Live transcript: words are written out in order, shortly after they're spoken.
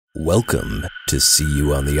Welcome to See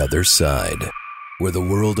You on the Other Side, where the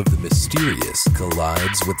world of the mysterious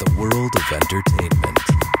collides with the world of entertainment.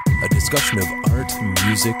 A discussion of art,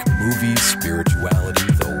 music, movies, spirituality,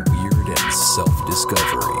 the weird, and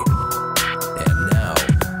self-discovery. And now,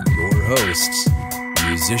 your hosts,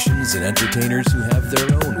 musicians and entertainers who have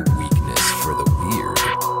their own weakness for the weird,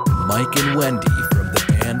 Mike and Wendy from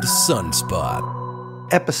the band Sunspot.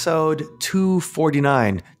 Episode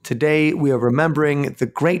 249. Today we are remembering the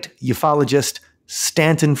great ufologist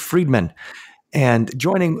Stanton Friedman. And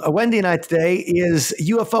joining Wendy and I today is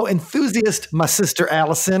UFO enthusiast, my sister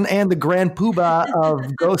Allison, and the grand poobah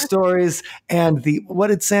of ghost stories and what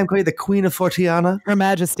did Sam call you? The Queen of Fortiana? Her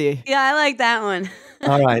Majesty. Yeah, I like that one.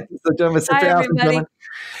 All right. So join with sister Hi, Allison. everybody.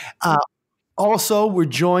 Also, we're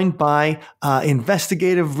joined by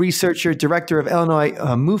investigative researcher, director of Illinois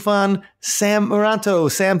MUFON, Sam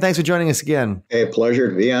Moranto. Sam, thanks for joining us again. Hey,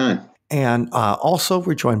 pleasure to be on. And also,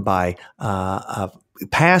 we're joined by a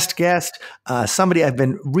past guest, somebody I've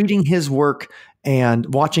been reading his work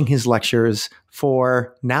and watching his lectures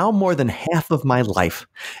for now more than half of my life.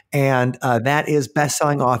 And that is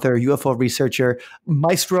best-selling author, UFO researcher,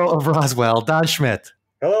 maestro of Roswell, Don Schmidt.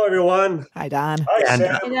 Hello, everyone. Hi, Don. Hi,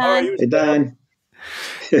 Sam. Hey, How are you? Hey, Don.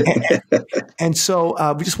 And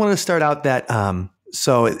so we just wanted to start out that,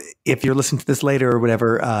 so if you're listening to this later or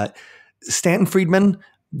whatever, Stanton Friedman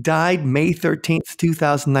died May 13th,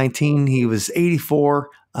 2019. He was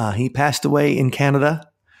 84. He passed away in Canada.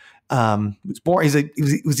 He was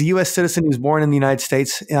a U.S. citizen. He was born in the United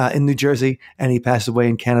States, in New Jersey, and he passed away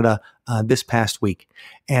in Canada this past week.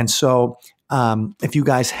 And so if you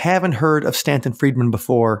guys haven't heard of Stanton Friedman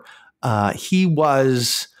before, he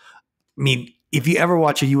was, if you ever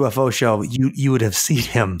watch a UFO show, you would have seen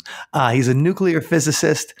him. He's a nuclear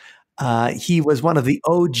physicist. He was one of the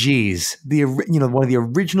OGs, one of the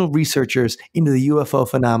original researchers into the UFO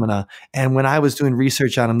phenomena. And when I was doing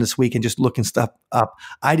research on him this week and just looking stuff up,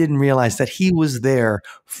 I didn't realize that he was there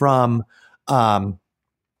from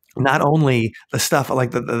not only the stuff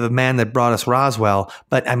like the man that brought us Roswell,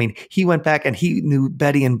 but he went back and he knew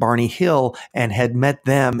Betty and Barney Hill and had met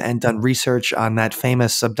them and done research on that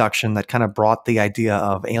famous abduction that kind of brought the idea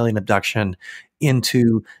of alien abduction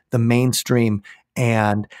into the mainstream.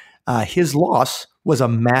 And his loss was a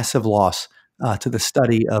massive loss to the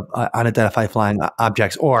study of unidentified flying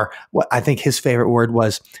objects, or what I think his favorite word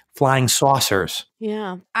was flying saucers.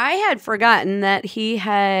 Yeah. I had forgotten that he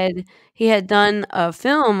had done a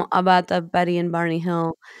film about the Betty and Barney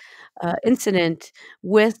Hill incident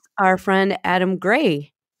with our friend Adam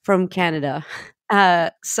Gray from Canada.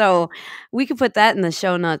 So we could put that in the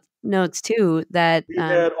show notes too. That He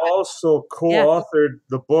had also co-authored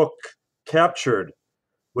the book Captured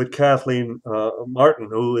with Kathleen Martin,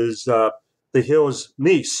 who is the Hill's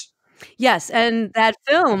niece. Yes, and that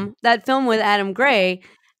film with Adam Gray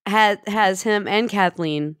has him and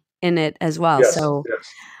Kathleen in it as well. Yes, so yes.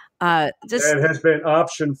 And has been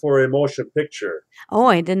optioned for a motion picture. Oh,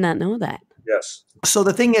 I did not know that. Yes. So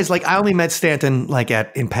the thing is, I only met Stanton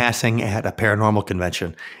in passing at a paranormal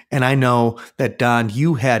convention, and I know that Don,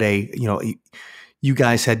 you had you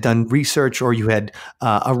guys had done research, or you had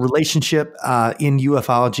a relationship in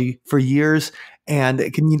ufology for years.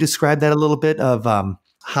 And can you describe that a little bit of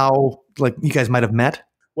how you guys might have met?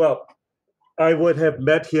 Well, I would have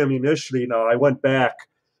met him initially. Now, I went back.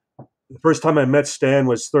 The first time I met Stan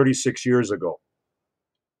was 36 years ago.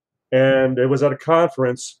 And it was at a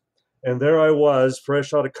conference. And there I was,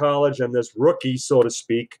 fresh out of college, and this rookie, so to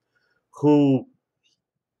speak, who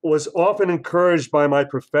was often encouraged by my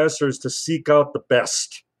professors to seek out the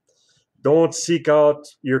best. Don't seek out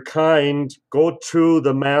your kind. Go to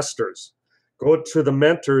the masters. Go to the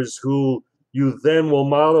mentors who you then will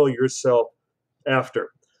model yourself after.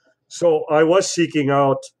 So I was seeking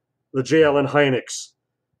out the J. Allen Hyneks,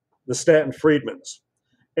 the Stanton Friedmans.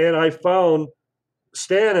 And I found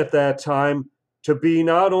Stan at that time to be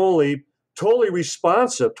not only totally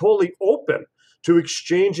responsive, totally open to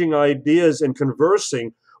exchanging ideas and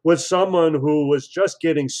conversing with someone who was just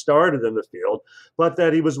getting started in the field, but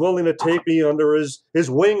that he was willing to take me under his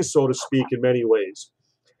wings, so to speak, in many ways.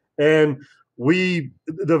 And we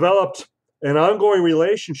developed an ongoing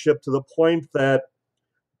relationship to the point that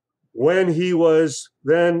when he was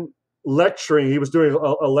then lecturing, he was doing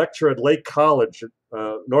a lecture at Lake College,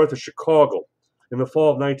 north of Chicago, in the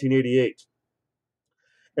fall of 1988.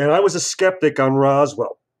 And I was a skeptic on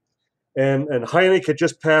Roswell. And Hynek had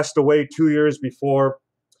just passed away 2 years before.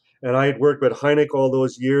 And I had worked with Hynek all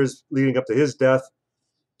those years leading up to his death.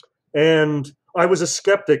 And I was a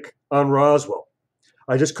skeptic on Roswell.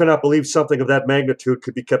 I just could not believe something of that magnitude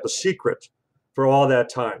could be kept a secret for all that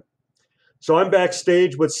time. So I'm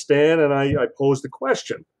backstage with Stan, and I posed the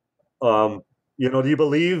question. Do you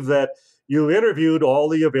believe that you interviewed all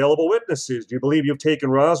the available witnesses? Do you believe you've taken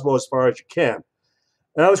Roswell as far as you can?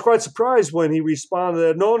 And I was quite surprised when he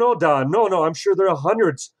responded, no, Don, no, I'm sure there are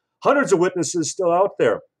hundreds of witnesses still out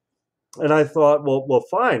there. And I thought, well,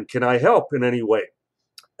 fine. Can I help in any way?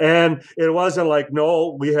 And it wasn't like,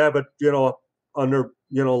 no, we have it, under,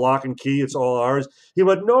 lock and key. It's all ours. He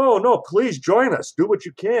went, no, please join us. Do what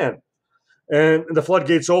you can. And the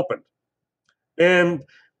floodgates opened. And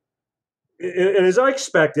as I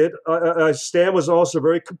expected, Stan was also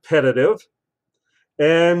very competitive.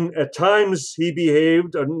 And at times he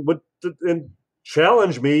behaved and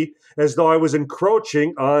challenged me as though I was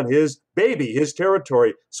encroaching on his baby, his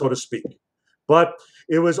territory, so to speak. But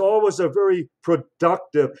it was always a very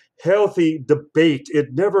productive, healthy debate.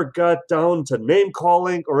 It never got down to name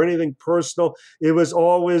calling or anything personal. It was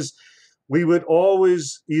always, we would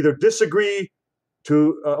always either disagree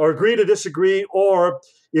or agree to disagree, or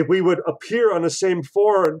if we would appear on the same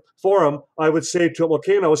forum, I would say to him,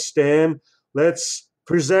 okay, now Stan, let's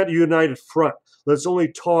present a united front. Let's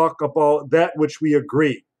only talk about that which we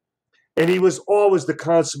agree. And he was always the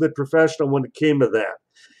consummate professional when it came to that.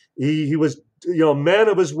 He was, man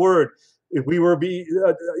of his word. If we were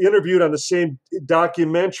interviewed on the same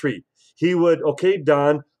documentary, he would, okay,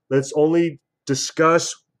 Don, let's only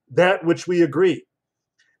discuss that which we agree.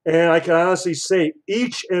 And I can honestly say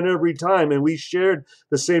each and every time, and we shared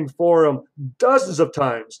the same forum dozens of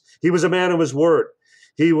times, he was a man of his word.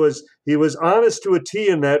 He was honest to a T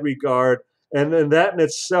in that regard. And then that in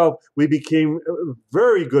itself, we became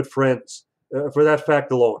very good friends for that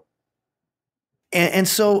fact alone. And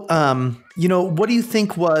so, what do you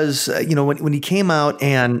think was, when he came out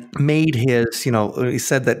and made his, he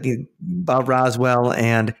said that about Roswell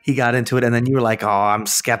and he got into it, and then you were like, oh, I'm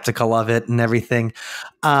skeptical of it and everything.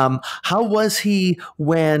 How was he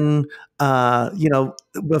when,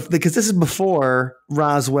 because this is before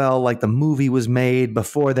Roswell, like the movie was made,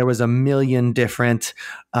 before there was a million different,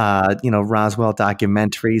 Roswell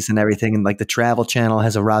documentaries and everything. And like the Travel Channel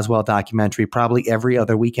has a Roswell documentary probably every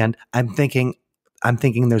other weekend. I'm thinking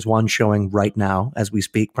there's one showing right now as we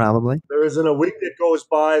speak, probably. There isn't a week that goes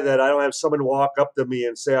by that I don't have someone walk up to me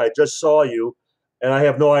and say, I just saw you, and I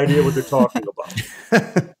have no idea what they're talking about.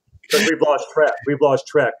 Because we've lost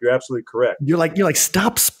track. You're absolutely correct. You're like,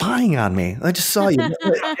 stop spying on me. I just saw you.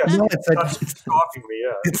 It's stalking me,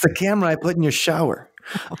 yeah. It's the camera I put in your shower.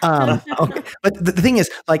 Okay. But the thing is,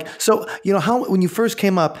 when you first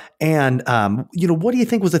came up and, what do you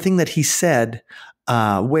think was the thing that he said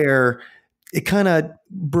where it kind of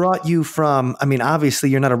brought you from, obviously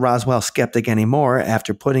you're not a Roswell skeptic anymore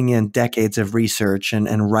after putting in decades of research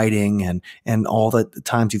and writing and all the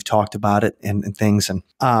times you've talked about it and things. And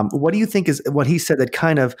what do you think is what he said that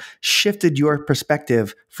kind of shifted your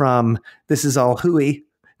perspective from this is all hooey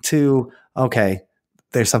to, okay,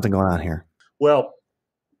 there's something going on here? Well,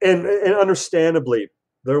 and understandably,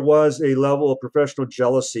 there was a level of professional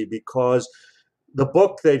jealousy because the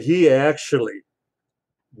book that he actually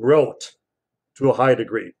wrote to a high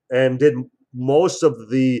degree and did most of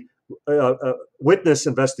the witness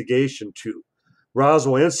investigation to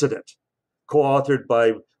Roswell incident, co-authored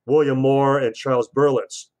by William Moore and Charles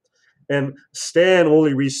Berlitz. And Stan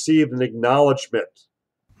only received an acknowledgement.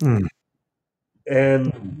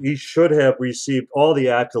 And he should have received all the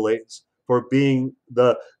accolades for being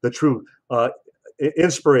the true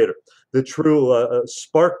inspirator, the true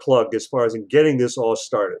spark plug as far as in getting this all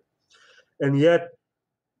started. And yet,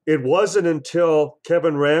 it wasn't until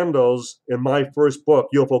Kevin Randall's, in my first book,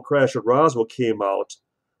 UFO Crash at Roswell, came out,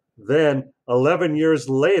 then 11 years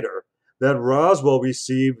later, that Roswell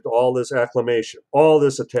received all this acclamation, all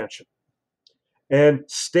this attention. And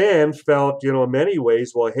Stan felt, in many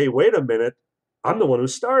ways, well, hey, wait a minute, I'm the one who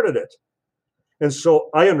started it. And so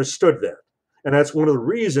I understood that. And that's one of the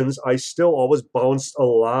reasons I still always bounced a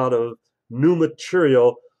lot of new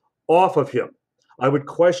material off of him. I would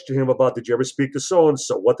question him about, did you ever speak to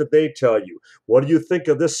so-and-so? What did they tell you? What do you think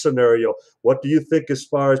of this scenario? What do you think as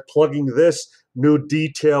far as plugging this new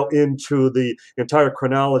detail into the entire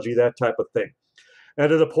chronology, that type of thing? And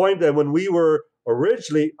to the point that when we were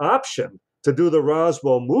originally optioned to do the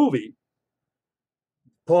Roswell movie,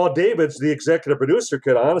 Paul Davids, the executive producer,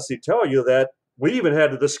 could honestly tell you that we even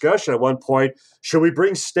had a discussion at one point, should we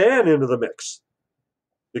bring Stan into the mix?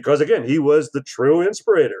 Because again, he was the true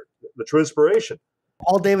inspirator, the true inspiration.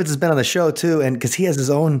 Paul Davids has been on the show too, and because he has his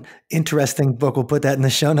own interesting book, we'll put that in the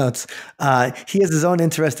show notes. He has his own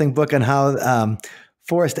interesting book on how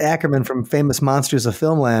Forrest Ackerman from Famous Monsters of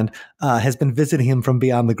Filmland has been visiting him from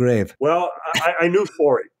beyond the grave. Well, I knew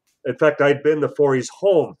Forrest. In fact, I'd been to Forrest's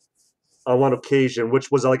home on one occasion,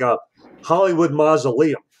 which was like a Hollywood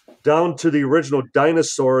mausoleum, down to the original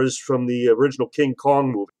dinosaurs from the original King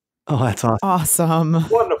Kong movie. Oh, that's awesome. Awesome.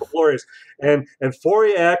 Wonderful, glorious. And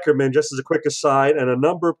Forey Ackerman, just as a quick aside, and a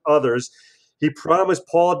number of others, he promised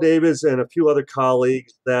Paul Davis and a few other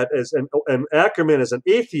colleagues that and Ackerman as an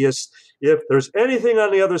atheist, if there's anything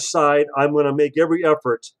on the other side, I'm going to make every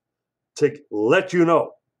effort to let you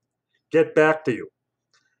know, get back to you.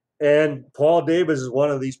 And Paul Davis is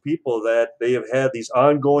one of these people that they have had these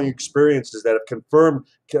ongoing experiences that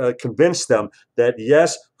have convinced them that,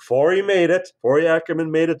 yes, Forey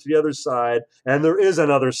Ackerman made it to the other side, and there is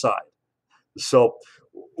another side. So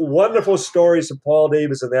wonderful stories of Paul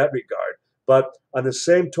Davis in that regard. But on the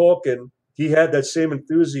same token, he had that same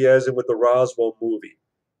enthusiasm with the Roswell movie.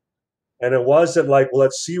 And it wasn't like, well,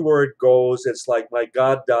 let's see where it goes. It's like, my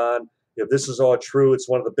God, Don, if this is all true, it's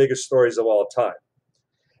one of the biggest stories of all time.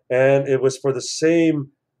 And it was for the same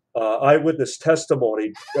eyewitness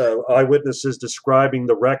testimony, eyewitnesses describing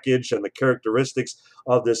the wreckage and the characteristics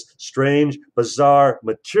of this strange, bizarre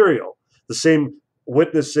material. The same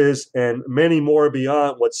witnesses and many more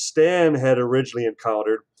beyond what Stan had originally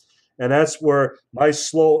encountered. And that's where my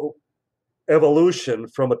slow evolution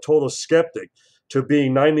from a total skeptic to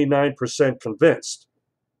being 99% convinced.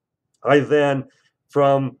 I then,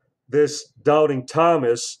 from this doubting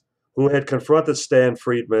Thomas, who had confronted Stan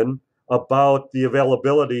Friedman about the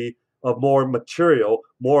availability of more material,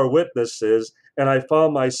 more witnesses, and I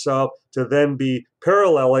found myself to then be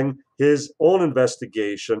paralleling his own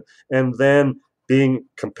investigation and then being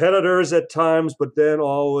competitors at times, but then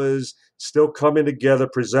always still coming together,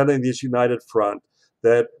 presenting this united front,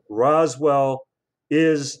 that Roswell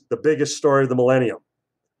is the biggest story of the millennium.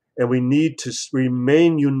 And we need to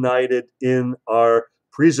remain united in our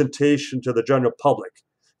presentation to the general public,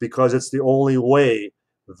 because it's the only way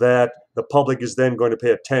that the public is then going to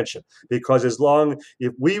pay attention. Because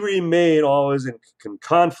if we remain always in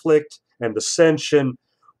conflict and dissension,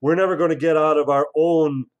 we're never going to get out of our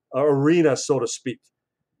own arena, so to speak.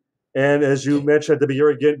 And as you mentioned at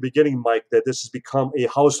the beginning, Mike, that this has become a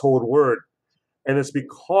household word. And it's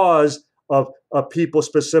because of people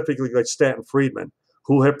specifically like Stanton Friedman,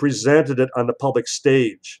 who have presented it on the public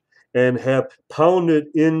stage and have pounded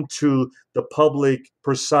into the public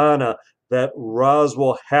persona that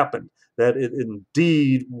Roswell happened, that it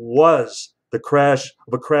indeed was the crash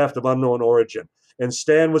of a craft of unknown origin. And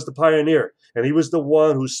Stan was the pioneer, and he was the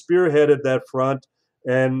one who spearheaded that front,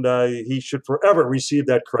 and he should forever receive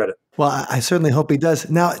that credit. Well, I certainly hope he does.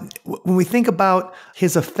 Now, when we think about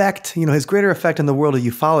his effect, his greater effect in the world of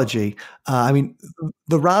ufology, I mean,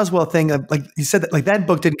 the Roswell thing, like you said, that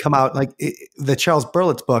book didn't come out, the Charles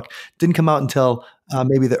Berlitz book didn't come out until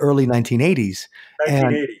maybe the early 1980s.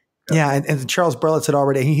 1980. And Charles Berlitz had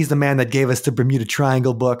already, he's the man that gave us the Bermuda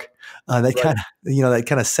Triangle book that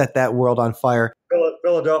kind of set that world on fire.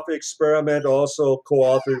 Philadelphia Experiment, also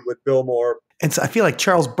co-authored with Bill Moore. And so I feel like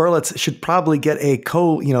Charles Berlitz should probably get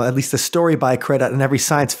at least a story by credit in every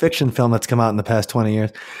science fiction film that's come out in the past 20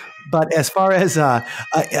 years. But as far as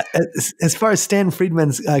Stan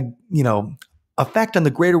Friedman's, effect on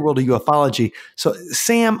the greater world of ufology. So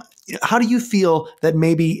Sam, how do you feel that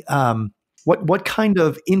maybe, what kind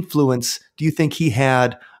of influence do you think he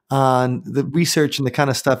had on the research and the kind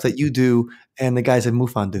of stuff that you do and the guys at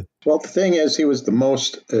MUFON do? Well, the thing is, he was the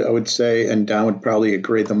most, I would say, and Don would probably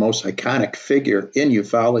agree, the most iconic figure in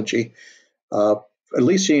ufology, at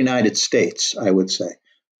least in the United States, I would say.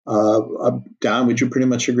 Don, would you pretty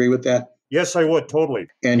much agree with that? Yes, I would, totally.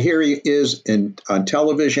 And here he is on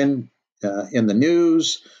television, in the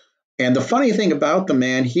news. And the funny thing about the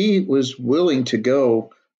man, he was willing to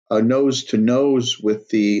go nose to nose with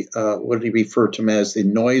the, what did he refer to them as, the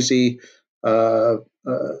noisy,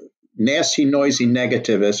 nasty, noisy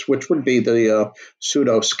negativists, which would be the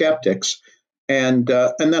pseudo-skeptics. And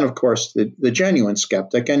then, of course, the genuine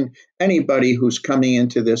skeptic. And anybody who's coming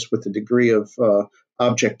into this with a degree of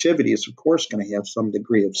objectivity is, of course, going to have some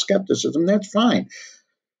degree of skepticism. That's fine.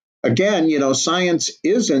 Again, science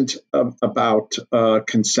isn't about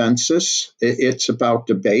consensus. It's about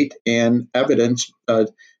debate and evidence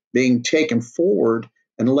being taken forward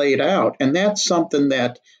and laid out. And that's something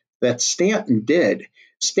that Stanton did.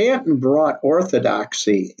 Stanton brought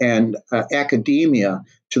orthodoxy and academia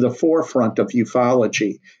to the forefront of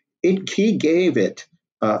ufology. He gave it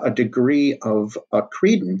a degree of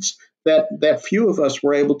credence that few of us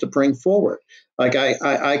were able to bring forward. Like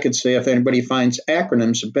I could say, if anybody finds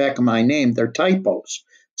acronyms at the back of my name, they're typos.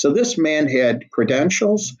 So this man had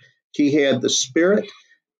credentials, he had the spirit,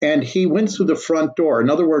 and he went through the front door. In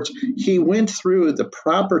other words, he went through the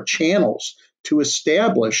proper channels to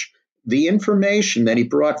establish the information that he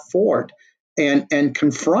brought forward and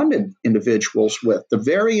confronted individuals with, the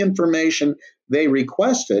very information they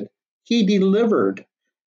requested, he delivered.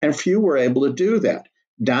 And few were able to do that.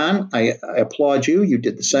 Don, I applaud you. You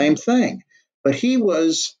did the same thing. But he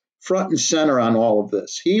was front and center on all of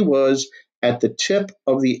this. He was at the tip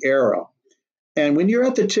of the arrow. And when you're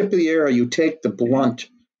at the tip of the arrow, you take the blunt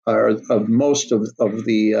of most of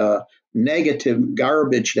the negative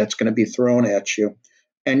garbage that's going to be thrown at you,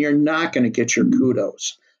 and you're not going to get your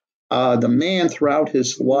kudos. The man throughout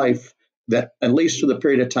his life, that at least for the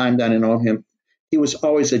period of time that I know him, he was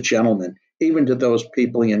always a gentleman, even to those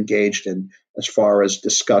people he engaged in as far as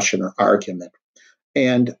discussion or argument.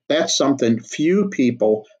 And that's something few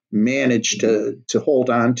people manage to hold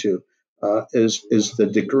on to, is the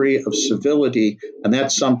degree of civility. And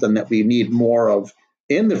that's something that we need more of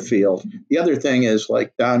in the field. The other thing is,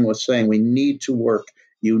 like Don was saying, we need to work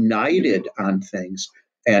united on things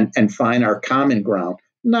and find our common ground,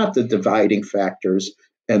 not the dividing factors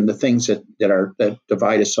and the things that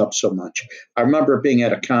divide us up so much. I remember being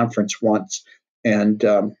at a conference once, and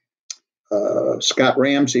Scott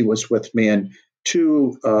Ramsey was with me, and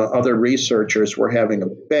two other researchers were having a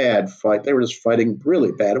bad fight. They were just fighting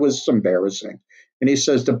really bad. It was embarrassing. And he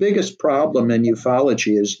says the biggest problem in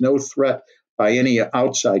ufology is no threat by any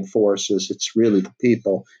outside forces. It's really the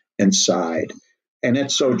people inside. And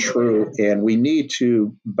it's so true. And we need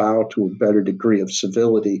to bow to a better degree of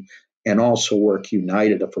civility and also work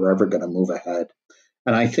united if we're ever going to move ahead.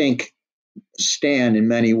 And I think Stan, in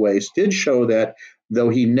many ways, did show that, though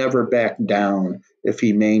he never backed down if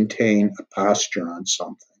he maintained a posture on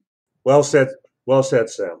something. Well said,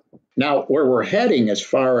 Sam. Now, where we're heading as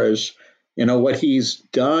far as what he's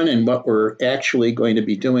done and what we're actually going to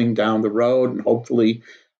be doing down the road, and hopefully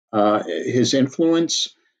his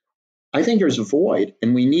influence, I think there's a void,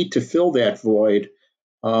 and we need to fill that void,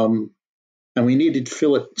 and we need to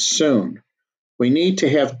fill it soon. We need to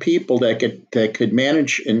have people that could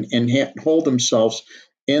manage and hold themselves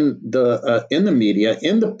in the media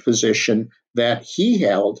in the position that he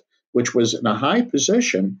held, which was in a high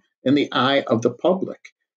position in the eye of the public.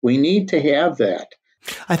 We need to have that.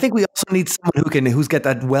 I think we also need someone who's got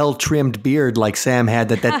that well-trimmed beard like Sam had,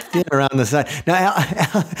 that thin around the side. Now,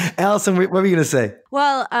 Allison, what were you going to say?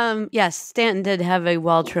 Well, yes, Stanton did have a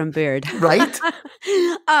well-trimmed beard. Right?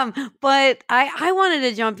 But I wanted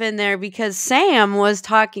to jump in there because Sam was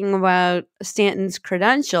talking about Stanton's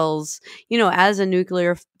credentials, as a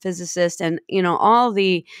nuclear physicist and, all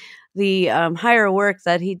the higher work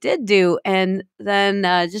that he did do. And then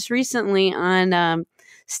just recently on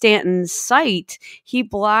Stanton's site, he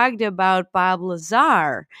blogged about Bob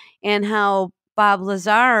Lazar and how Bob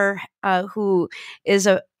Lazar, who is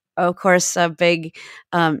of course, a big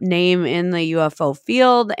name in the UFO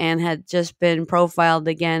field and had just been profiled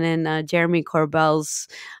again in Jeremy Corbell's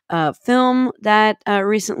film that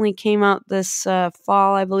recently came out this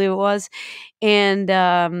fall, I believe it was.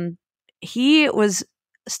 And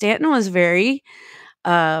Stanton was very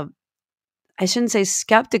I shouldn't say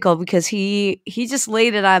skeptical, because he just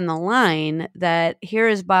laid it on the line that here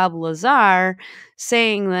is Bob Lazar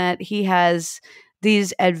saying that he has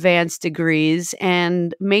these advanced degrees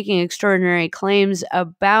and making extraordinary claims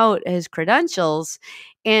about his credentials.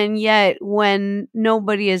 And yet when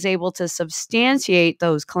nobody is able to substantiate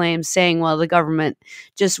those claims, saying, well, the government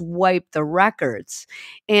just wiped the records.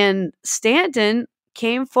 And Stanton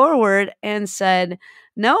came forward and said,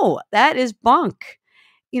 no, that is bunk.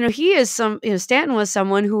 Stanton was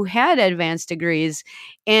someone who had advanced degrees,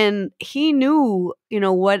 and he knew,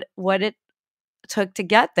 what it took to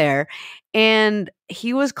get there. And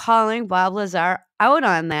he was calling Bob Lazar out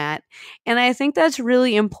on that. And I think that's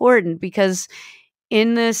really important, because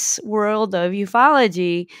in this world of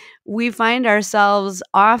ufology, we find ourselves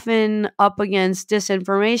often up against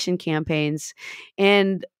disinformation campaigns.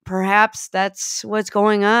 And perhaps that's what's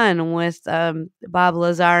going on with Bob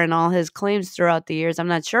Lazar and all his claims throughout the years. I'm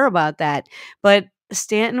not sure about that. But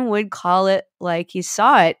Stanton would call it like he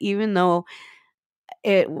saw it, even though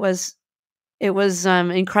it was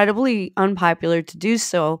incredibly unpopular to do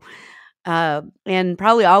so. And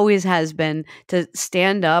probably always has been, to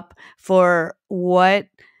stand up for what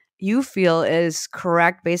you feel is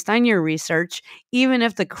correct based on your research, even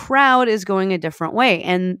if the crowd is going a different way.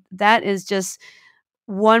 And that is just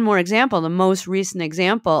one more example, the most recent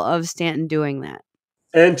example of Stanton doing that.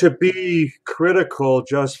 And to be critical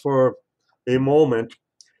just for a moment,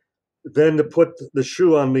 then to put the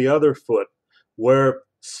shoe on the other foot, where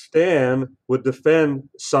Stan would defend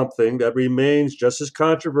something that remains just as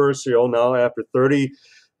controversial now after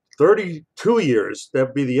 32 years. That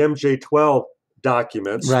would be the MJ-12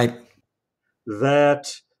 documents. Right.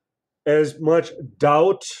 That as much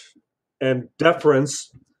doubt and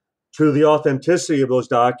deference to the authenticity of those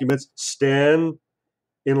documents, Stan,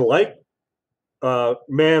 in like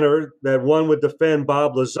manner that one would defend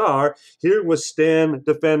Bob Lazar, here was Stan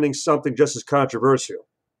defending something just as controversial.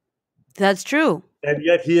 That's true. And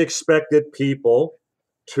yet he expected people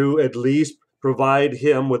to at least provide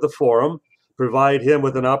him with a forum, provide him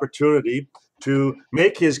with an opportunity to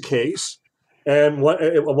make his case. And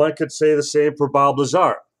one could say the same for Bob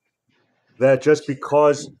Lazar, that just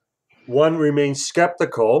because one remains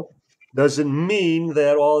skeptical doesn't mean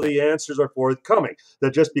that all the answers are forthcoming.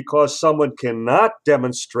 That just because someone cannot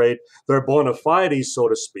demonstrate their bona fides, so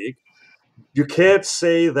to speak, you can't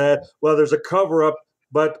say that, well, there's a cover-up,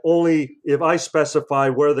 but only if I specify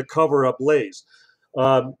where the cover-up lays.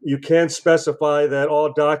 You can't specify that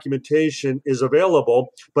all documentation is available,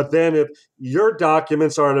 but then if your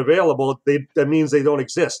documents aren't available, that means they don't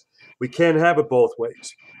exist. We can't have it both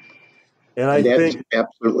ways. And I that's think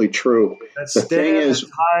absolutely true. that The thing Stan is, at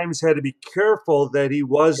times had to be careful that he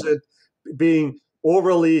wasn't being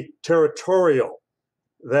overly territorial.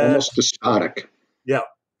 That, almost despotic. yeah.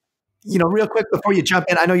 Real quick before you jump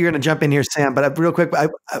in, I know you're going to jump in here, Sam, but real quick, I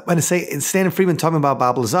want to say, Stanton Friedman talking about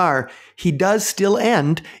Bob Lazar, he does still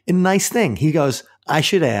end in a nice thing. He goes, I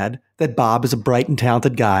should add that Bob is a bright and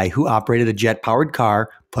talented guy who operated a jet-powered car,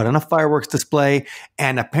 put on a fireworks display,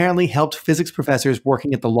 and apparently helped physics professors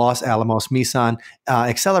working at the Los Alamos Meson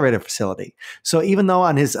accelerator facility. So even though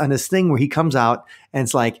on his thing where he comes out and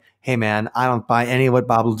it's like, hey man, I don't buy any of what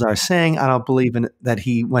Bob Lazar is saying. I don't believe in that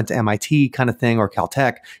he went to MIT kind of thing or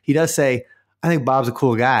Caltech. He does say, I think Bob's a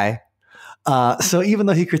cool guy. So even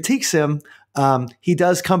though he critiques him, he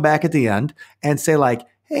does come back at the end and say like,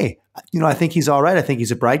 hey, I think he's all right. I think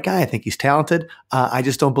he's a bright guy. I think he's talented. I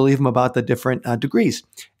just don't believe him about the different degrees.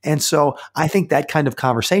 And so I think that kind of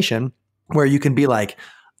conversation where you can be like,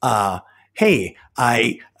 hey,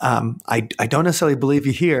 I don't necessarily believe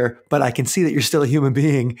you here, but I can see that you're still a human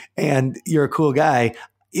being and you're a cool guy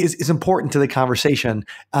is important to the conversation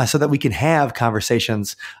so that we can have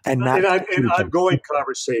conversations and not an ongoing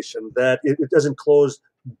conversation, that it doesn't close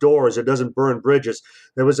doors, it doesn't burn bridges.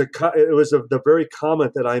 It was the very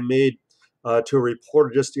comment that I made to a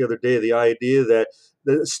reporter just the other day, the idea that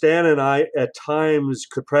Stan and I at times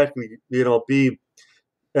could practically be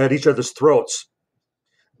at each other's throats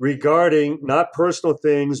regarding not personal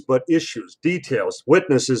things, but issues, details,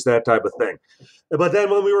 witnesses, that type of thing. But then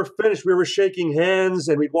when we were finished, we were shaking hands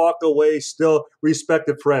and we'd walk away still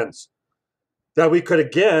respected friends. That we could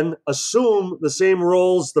again assume the same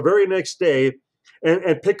roles the very next day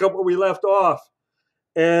and pick up where we left off.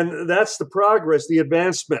 And that's the progress, the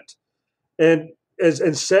advancement. And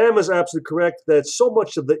Sam is absolutely correct that so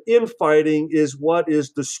much of the infighting is what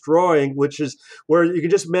is destroying, which is where you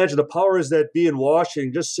can just imagine the powers that be in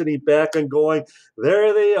Washington just sitting back and going,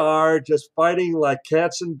 there they are, just fighting like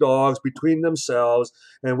cats and dogs between themselves,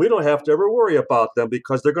 and we don't have to ever worry about them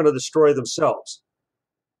because they're going to destroy themselves.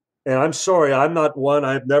 And I'm sorry, I'm not one.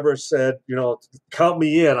 I've never said, count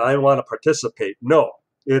me in. I want to participate. No,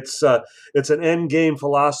 it's an end game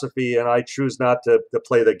philosophy, and I choose not to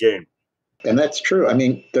play the game. And that's true. I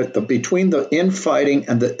mean, between the infighting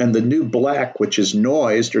and the new black, which is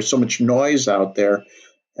noise, there's so much noise out there.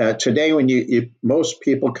 Today, when most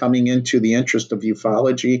people coming into the interest of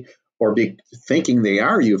ufology or thinking they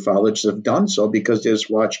are ufologists have done so because they just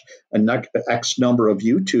watched an X number of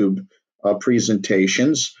YouTube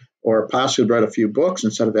presentations or possibly read a few books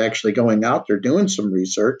instead of actually going out there doing some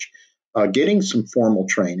research, getting some formal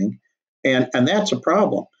training. And that's a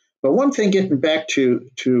problem. But one thing, getting back to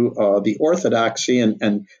the orthodoxy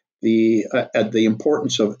and the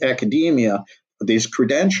importance of academia, these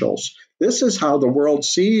credentials, this is how the world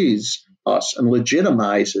sees us and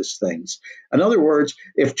legitimizes things. In other words,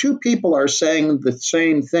 if two people are saying the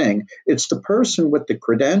same thing, it's the person with the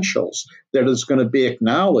credentials that is going to be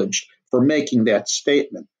acknowledged for making that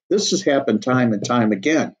statement. This has happened time and time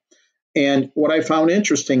again. And what I found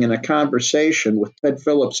interesting in a conversation with Ted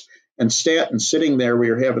Phillips and Stanton sitting there, we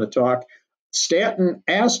were having a talk. Stanton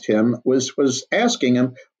was asking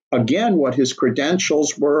him again what his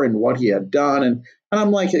credentials were and what he had done. And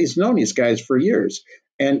I'm like, he's known these guys for years.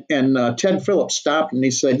 And Ted Phillips stopped and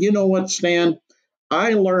he said, you know what, Stan?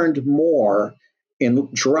 I learned more in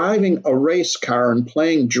driving a race car and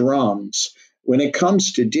playing drums when it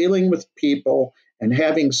comes to dealing with people and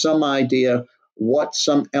having some idea what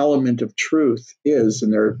some element of truth is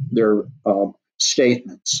in their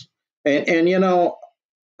statements. And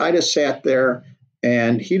I just sat there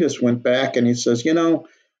and he just went back and he says,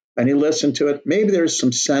 and he listened to it. Maybe there's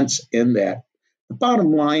some sense in that. The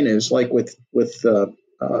bottom line is like with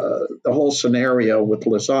the whole scenario with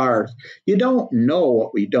Lazar. You don't know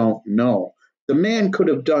what we don't know. The man could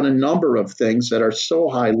have done a number of things that are so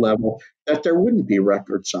high level that there wouldn't be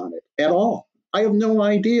records on it at all. I have no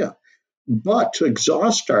idea. But to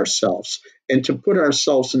exhaust ourselves and to put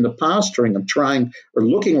ourselves in the posturing of trying or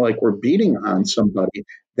looking like we're beating on somebody,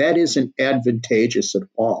 that isn't advantageous at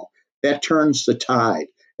all. That turns the tide,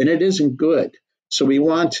 and it isn't good. So we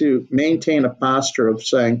want to maintain a posture of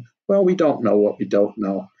saying, well, we don't know what we don't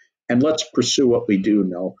know, and let's pursue what we do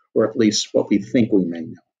know, or at least what we think we may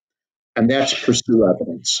know. And that's pursue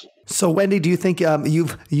evidence. So, Wendy, do you think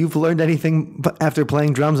you've learned anything after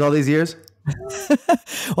playing drums all these years?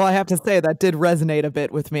 Well, I have to say that did resonate a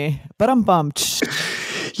bit with me, but I'm bummed.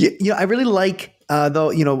 I really like,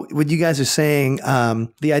 though, what you guys are saying,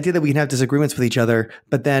 the idea that we can have disagreements with each other,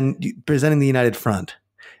 but then presenting the united front.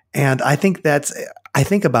 And I think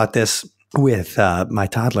about this with my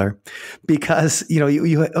toddler, because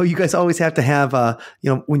you guys always have to have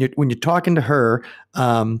when you're talking to her,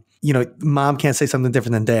 mom can't say something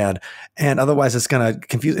different than dad, and otherwise it's gonna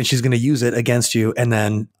confuse, and she's gonna use it against you, and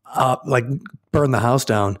then burn the house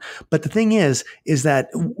down. But the thing is that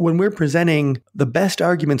when we're presenting the best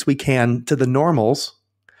arguments we can to the normals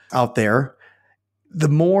out there, the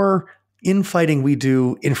more infighting we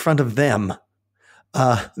do in front of them,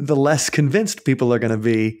 the less convinced people are going to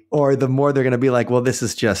be, or the more they're going to be like, well, this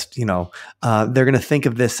is just, they're going to think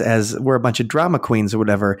of this as we're a bunch of drama queens or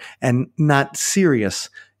whatever, and not serious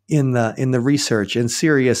in the research and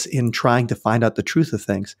serious in trying to find out the truth of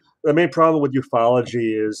things. The main problem with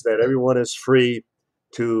ufology is that everyone is free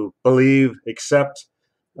to believe, accept,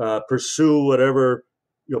 pursue whatever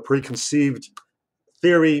preconceived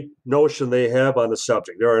theory, notion they have on the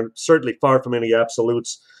subject. There are certainly far from any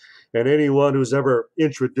absolutes, and anyone who's ever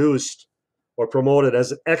introduced or promoted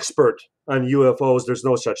as an expert on UFOs, there's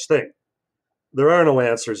no such thing. There are no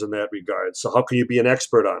answers in that regard. So how can you be an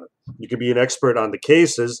expert on it? You can be an expert on the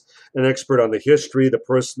cases, an expert on the history, the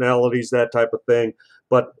personalities, that type of thing,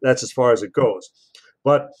 but that's as far as it goes.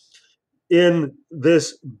 But in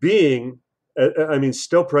this being,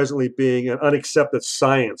 still presently being an unaccepted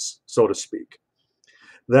science, so to speak,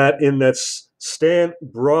 that Stan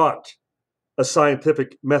brought a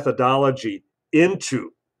scientific methodology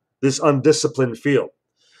into this undisciplined field,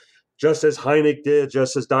 just as Hynek did,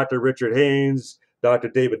 just as Dr. Richard Haynes, Dr.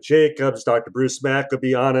 David Jacobs, Dr. Bruce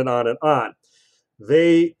Maccabee, on and on and on.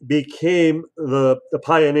 They became the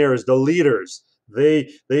pioneers, the leaders. They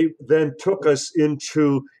then took us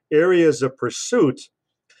into areas of pursuit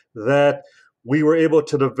that we were able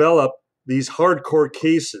to develop these hardcore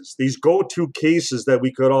cases, these go-to cases that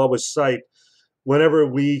we could always cite whenever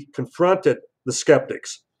we confronted the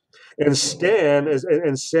skeptics. And Stan,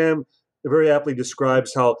 and Sam very aptly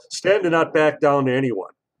describes how Stan did not back down to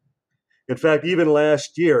anyone. In fact, even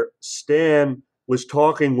last year, Stan was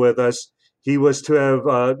talking with us. He was to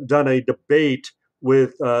have done a debate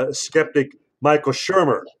with skeptic Michael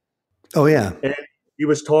Shermer. Oh, yeah. And he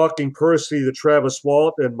was talking personally to Travis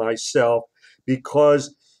Walt and myself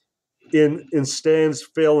because in Stan's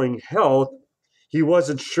failing health, he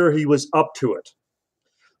wasn't sure he was up to it.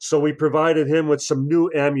 So we provided him with some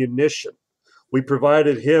new ammunition. We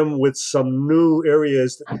provided him with some new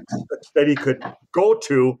areas that he could go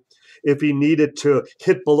to if he needed to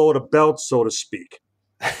hit below the belt, so to speak.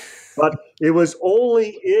 But it was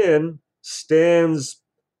only in Stan's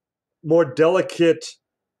more delicate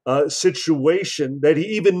situation that he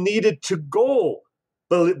even needed to go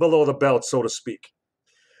below the belt, so to speak,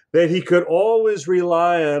 that he could always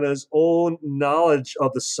rely on his own knowledge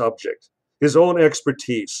of the subject, his own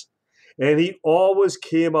expertise. And he always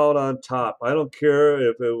came out on top. I don't care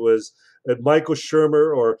if it was Michael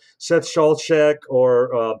Shermer or Seth Shulchak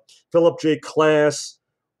or Philip J. Klass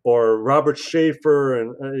or Robert Schaefer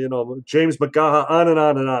and James McGaha, on and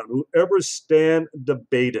on and on. Whoever Stan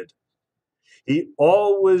debated, he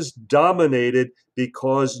always dominated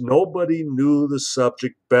because nobody knew the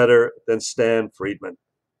subject better than Stan Friedman.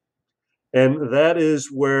 And that is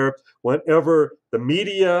where, whenever the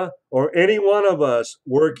media or any one of us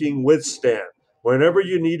working with Stan, whenever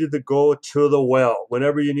you needed to go to the well,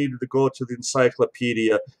 whenever you needed to go to the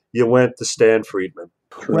encyclopedia, you went to Stan Friedman.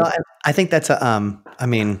 Well, I think that's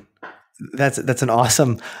that's an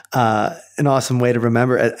awesome way to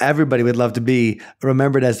remember. Everybody would love to be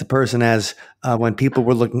remembered as the person as when people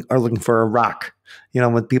are looking for a rock.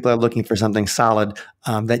 When people are looking for something solid,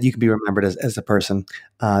 that you can be remembered as the person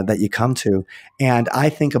that you come to. And I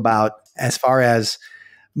think about, as far as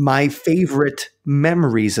my favorite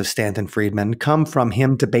memories of Stanton Friedman come from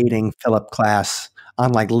him debating Philip Klass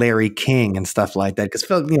on like Larry King and stuff like that. Because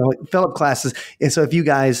Philip Glass is, and so if you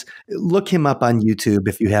guys look him up on YouTube,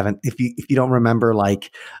 if you haven't, if you don't remember,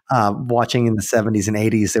 like watching in the 70s and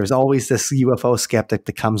 80s, there's always this UFO skeptic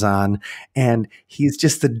that comes on, and he's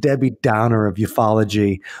just the Debbie Downer of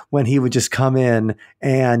ufology. When he would just come in,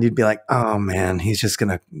 and you'd be like, oh man, he's just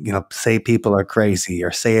gonna say people are crazy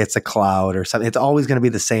or say it's a cloud or something. It's always going to be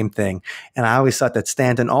the same thing. And I always thought that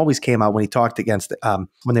Stanton always came out when he talked against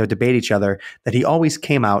when they would debate each other, that he always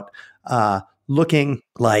came out looking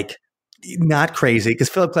like not crazy, because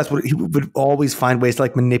Philip Glass would always find ways to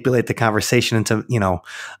like manipulate the conversation into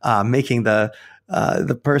making the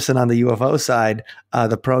person on the UFO side,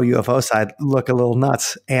 the pro UFO side, look a little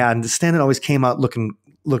nuts. And Stanton always came out looking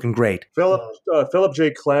great. Philip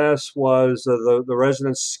J. Glass was the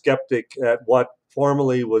resident skeptic at what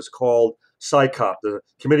formerly was called CSICOP, the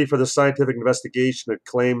Committee for the Scientific Investigation of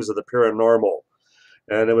Claims of the Paranormal.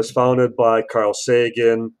 And it was founded by Carl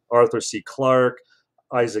Sagan, Arthur C. Clarke,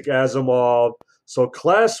 Isaac Asimov. So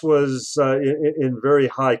Glass was in very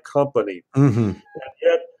high company. Mm-hmm. And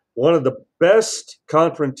yet, one of the best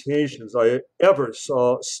confrontations I ever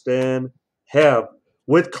saw Stan have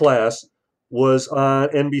with Glass was on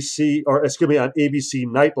ABC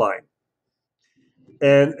Nightline.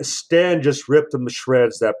 And Stan just ripped him to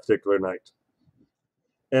shreds that particular night.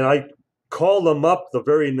 And I called him up the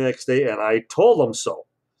very next day, and I told him so,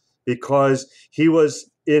 because he was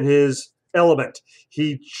in his element.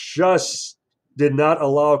 He just did not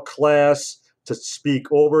allow Glass to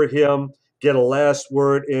speak over him, get a last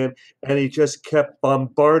word in, and he just kept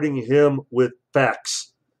bombarding him with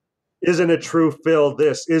facts. Isn't it true, Phil,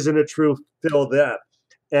 this? Isn't it true, Phil, that?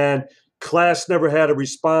 And Glass never had a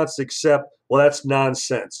response except, well, that's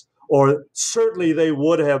nonsense. Or certainly they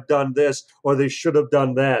would have done this, or they should have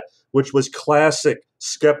done that, which was classic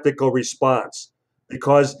skeptical response.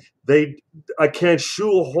 Because I can't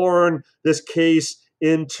shoehorn this case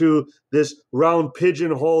into this round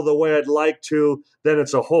pigeonhole the way I'd like to, then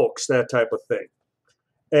it's a hoax, that type of thing.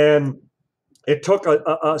 And it took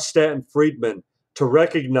a Stanton Friedman to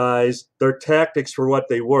recognize their tactics for what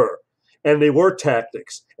they were. And they were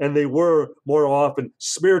tactics, and they were more often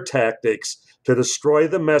smear tactics to destroy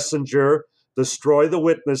the messenger, destroy the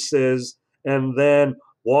witnesses, and then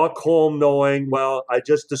walk home knowing, well, I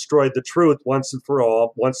just destroyed the truth once and for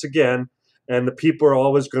all, once again, and the people are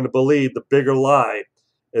always going to believe the bigger lie.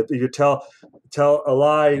 If you tell a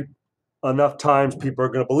lie enough times, people are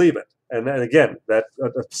going to believe it. And again, that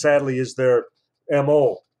sadly is their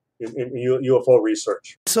MO in UFO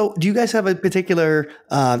research. So do you guys have a particular,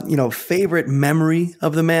 favorite memory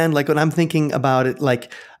of the man? Like when I'm thinking about it,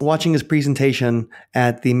 like watching his presentation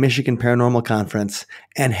at the Michigan Paranormal Conference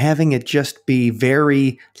and having it just be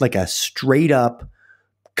very like a straight up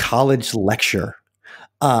college lecture.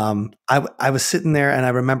 I was sitting there and I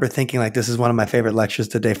remember thinking like, this is one of my favorite lectures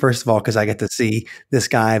today. First of all, because I get to see this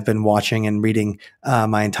guy I've been watching and reading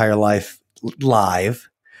my entire life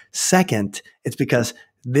live. Second, it's because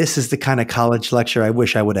this is the kind of college lecture I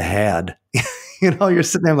wish I would have had. You're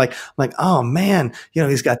sitting there like, oh man,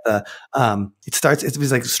 he's got the, it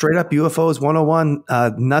was like straight up UFOs 101,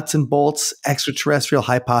 nuts and bolts, extraterrestrial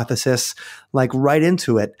hypothesis, like right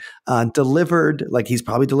into it, delivered, like he's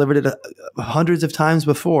probably delivered it hundreds of times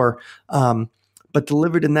before, but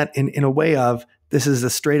delivered in a way of, this is a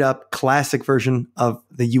straight up classic version of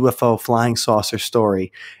the UFO flying saucer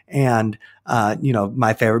story. And,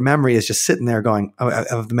 my favorite memory is just sitting there going,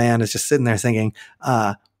 of the man is just sitting there thinking,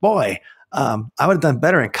 boy, I would have done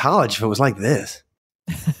better in college if it was like this.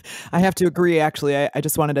 I have to agree, actually. I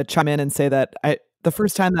just wanted to chime in and say that the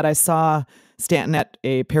first time that I saw Stanton at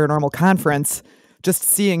a paranormal conference, just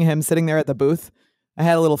seeing him sitting there at the booth, I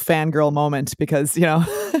had a little fangirl moment because,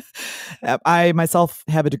 I myself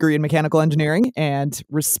have a degree in mechanical engineering and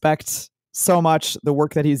respect so much the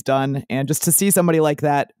work that he's done. And just to see somebody like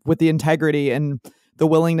that with the integrity and the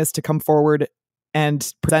willingness to come forward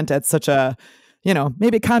and present at such a,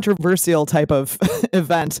 maybe controversial type of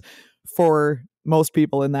event for most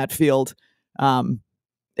people in that field,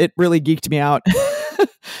 it really geeked me out.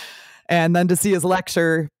 And then to see his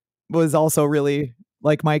lecture was also really,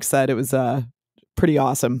 like Mike said, it was pretty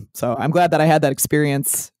awesome. So I'm glad that I had that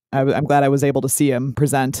experience. I'm glad I was able to see him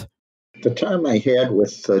present. The time I had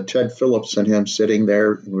with Ted Phillips and him sitting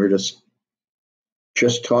there, and we were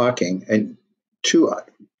just talking, and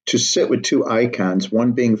to sit with two icons,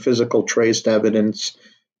 one being physical traced evidence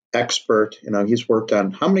expert. He's worked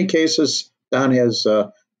on how many cases, Don, has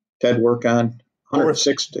Ted worked on?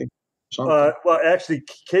 160. Well, actually,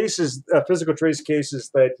 cases, physical trace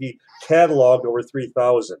cases that he cataloged over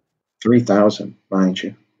 3,000. 3,000, mind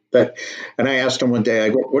you. That, and I asked him one day, I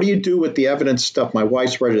go, what do you do with the evidence stuff? My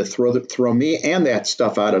wife's ready to throw me and that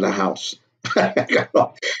stuff out of the house.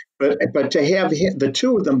 but to have the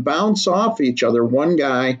two of them bounce off each other, one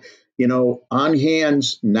guy, on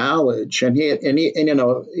hands knowledge, and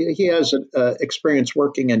he has experience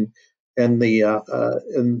working in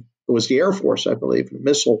it was the Air Force, I believe,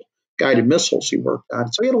 guided missiles he worked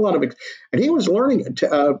on. So he had a lot of, and he was learning.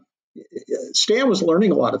 Stan was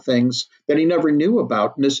learning a lot of things that he never knew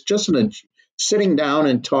about, and it's just sitting down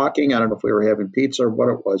and talking. I don't know if we were having pizza or what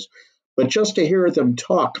it was, but just to hear them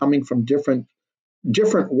talk, coming from different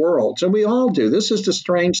worlds, and we all do. This is the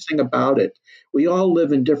strange thing about it. We all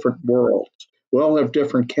live in different worlds. We all have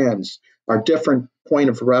different Kens, our different point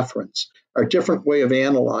of reference, our different way of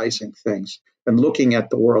analyzing things and looking at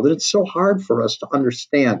the world. And it's so hard for us to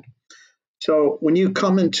understand. So when you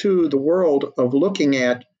come into the world of looking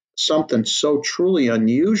at something so truly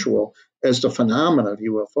unusual as the phenomena of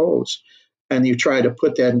UFOs, and you try to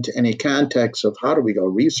put that into any context of how do we go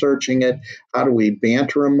researching it, how do we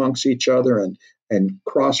banter amongst each other and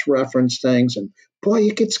cross-reference things, and boy,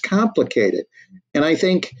 it gets complicated. And I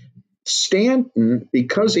think Stanton,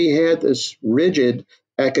 because he had this rigid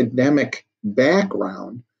academic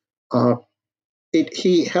background,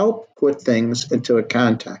 he helped put things into a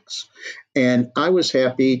context. And I was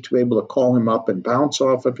happy to be able to call him up and bounce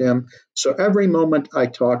off of him. So every moment I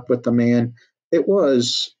talked with the man, it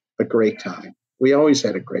was a great time. We always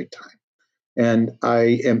had a great time. And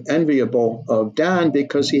I am enviable of Don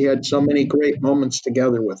because he had so many great moments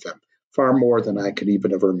together with him, far more than I could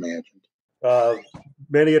even ever imagined.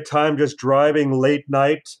 Many a time just driving late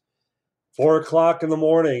night, 4 o'clock in the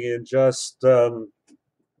morning, and just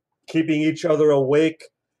keeping each other awake,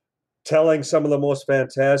 telling some of the most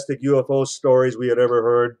fantastic UFO stories we had ever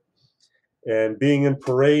heard, and being in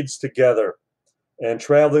parades together, and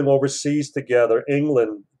traveling overseas together,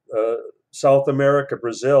 England, South America,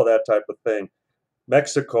 Brazil, that type of thing,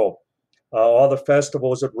 Mexico, all the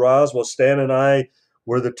festivals at Roswell. Stan and I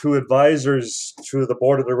were the two advisors to the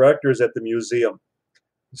board of directors at the museum.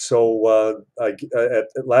 So at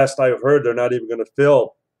last I heard, they're not even going to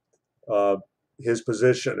fill his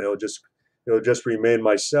position. It'll just remain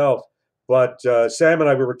myself. But Sam and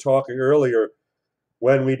I, we were talking earlier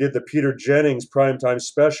when we did the Peter Jennings primetime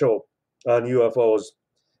special on UFOs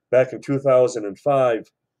back in 2005.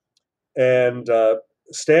 And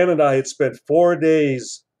Stan and I had spent 4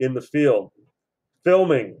 days in the field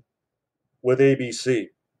filming with ABC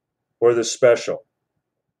for this special.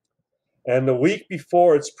 And the week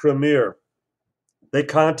before its premiere, they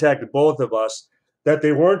contacted both of us that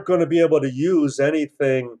they weren't going to be able to use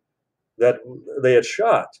anything that they had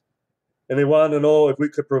shot. And they wanted to know if we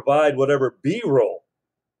could provide whatever B-roll,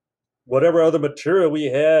 whatever other material we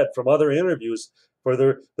had from other interviews for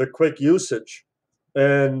their quick usage.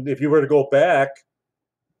 And if you were to go back,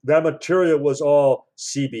 that material was all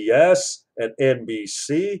CBS and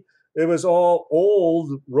NBC. It was all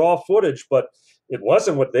old raw footage, but it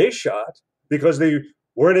wasn't what they shot because they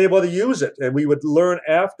weren't able to use it. And we would learn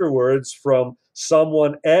afterwards from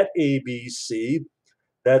someone at ABC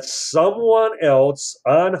that someone else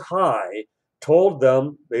on high told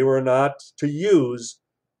them they were not to use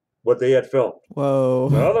what they had filmed. Whoa.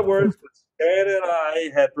 In other words, Stan and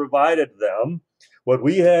I had provided them what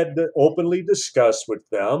we had openly discussed with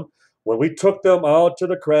them. When we took them out to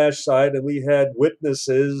the crash site and we had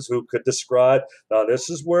witnesses who could describe, now this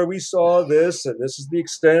is where we saw this, and this is the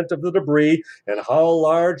extent of the debris, and how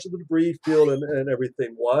large the debris field and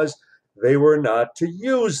everything was, they were not to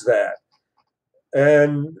use that.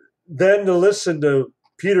 And then to listen to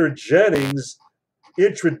Peter Jennings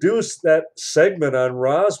introduce that segment on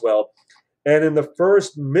Roswell, and in the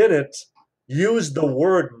first minute used the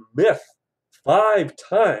word myth 5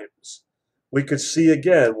 times, we could see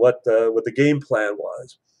again what the game plan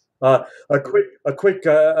was. A quick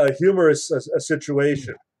humorous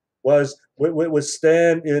situation was with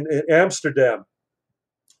Stan in Amsterdam,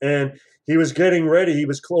 and he was getting ready. He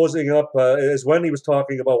was closing up as Wendy was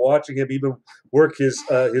talking about watching him even work his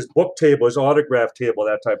book table, his autograph table,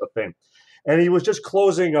 that type of thing. And he was just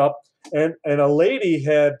closing up, and a lady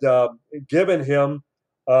had given him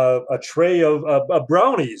a tray of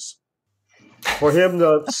brownies for him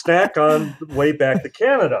to snack on the way back to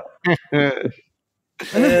Canada.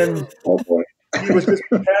 And he was just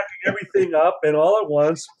packing everything up, and all at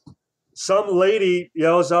once, some lady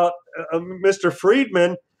yells out, "Mr.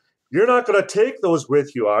 Friedman, you're not going to take those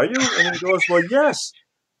with you, are you?" And he goes, "Well, yes.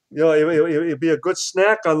 It'd be a good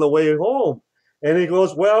snack on the way home." And he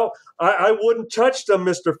goes, "Well, I wouldn't touch them,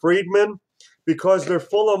 Mr. Friedman, because they're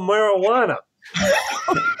full of marijuana."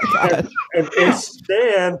 And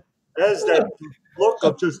Stan has that look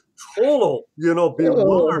of just total,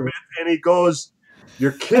 bewilderment, and he goes,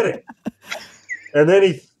 "You're kidding." And then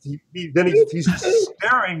he's just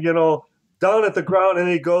staring, down at the ground, and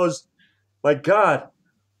he goes, "My God,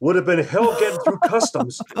 would have been hell getting through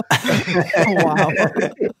customs." Wow.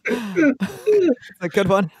 That's a good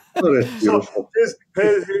one. Oh, that's beautiful.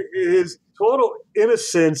 So his total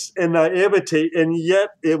innocence and naivety, and yet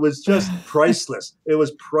it was just priceless. It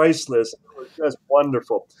was priceless. It was just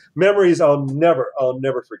wonderful. Memories I'll never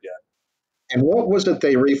forget. And what was it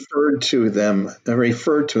they referred to them? They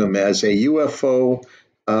referred to him as a UFO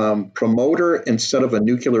promoter instead of a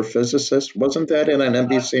nuclear physicist. Wasn't that in an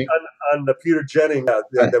NBC? On the Peter Jennings,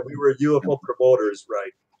 that we were UFO promoters,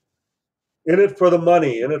 right? In it for the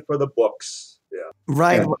money, in it for the books. Yeah.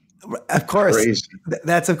 Right. Yeah. Of course. Crazy.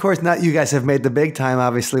 That's of course not, you guys have made the big time,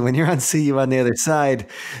 obviously, when you're on See You on the Other Side,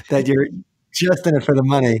 that you're just in it for the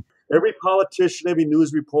money. Every politician, every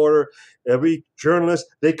news reporter, every journalist,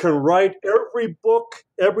 they can write every book,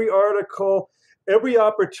 every article, every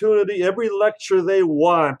opportunity, every lecture they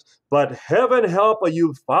want. But heaven help a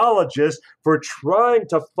ufologist for trying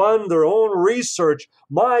to fund their own research.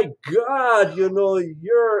 My God,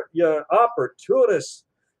 you're opportunists.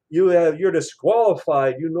 You're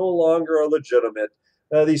disqualified. You no longer are legitimate.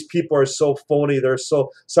 These people are so phony. They're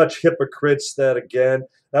such hypocrites that, again,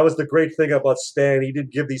 that was the great thing about Stan. He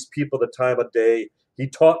didn't give these people the time of day. He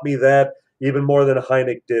taught me that even more than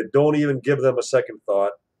Hynek did. Don't even give them a second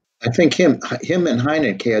thought. I think him and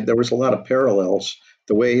Hynek there was a lot of parallels.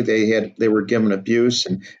 The way they were given abuse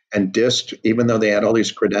and dissed, even though they had all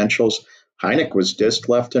these credentials. Hynek was dissed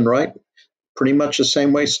left and right, pretty much the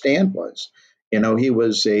same way Stan was. He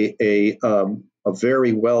was a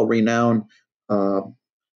very well-renowned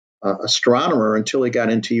astronomer until he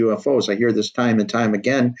got into UFOs. I hear this time and time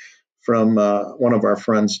again from one of our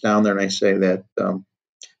friends down there, and I say that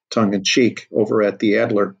tongue in cheek over at the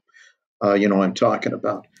Adler. I'm talking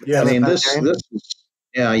about. Yeah, I mean, this is,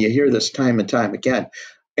 you hear this time and time again.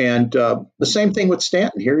 And the same thing with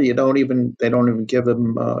Stanton here. They don't even give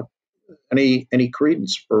him any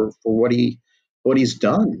credence for what he's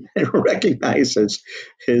done. They recognize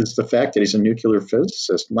the fact that he's a nuclear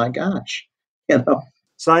physicist. My gosh,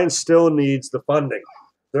 Science still needs the funding.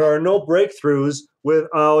 There are no breakthroughs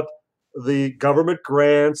without the government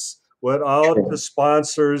grants, without the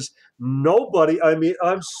sponsors. Nobody,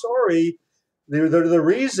 I'm sorry. The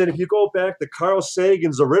reason, if you go back to Carl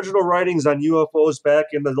Sagan's original writings on UFOs back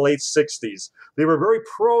in the late 60s, they were very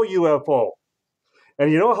pro-UFO.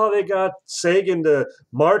 And you know how they got Sagan to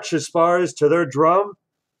march as far as to their drum?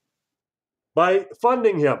 By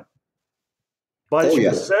funding him. By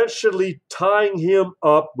essentially tying him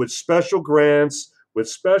up with special grants, with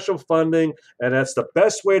special funding, and that's the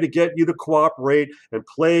best way to get you to cooperate and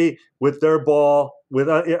play with their ball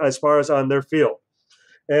as far as on their field.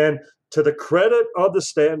 And to the credit of the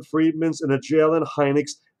Stanton Friedmans and the J.L.N.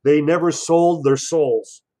 Hyneks, they never sold their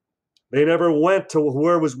souls. They never went to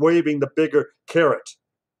whoever was waving the bigger carrot.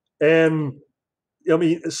 And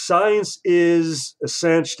science is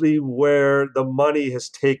essentially where the money has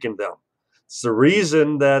taken them. It's the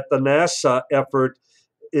reason that the NASA effort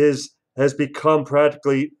has become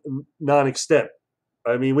practically non-extant.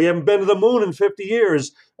 We haven't been to the moon in 50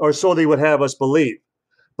 years, or so they would have us believe.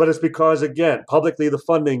 But it's because, again, publicly the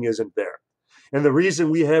funding isn't there. And the reason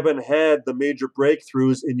we haven't had the major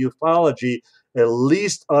breakthroughs in ufology, at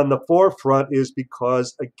least on the forefront, is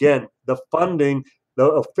because, again, the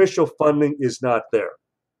official funding is not there.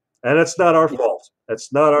 And it's not our fault.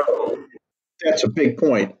 That's not our fault. That's a big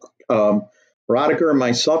point. Rodiger and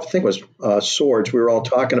myself, I think it was Swords, we were all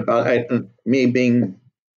talking about me being,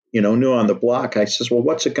 new on the block. I says, well,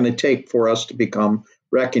 what's it going to take for us to become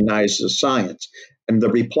recognized as science? And the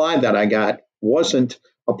reply that I got wasn't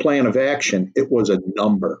a plan of action. It was a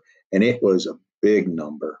number, and it was a big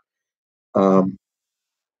number. The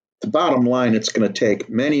bottom line, it's going to take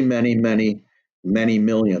many, many, many, many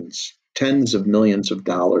millions, tens of millions of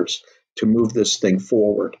dollars to move this thing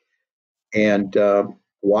forward. And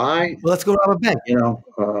why? Well, let's go to a bank.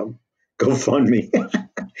 GoFundMe.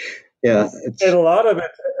 Yeah. And a lot of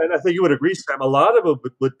it, and I think you would agree, Sam, a lot of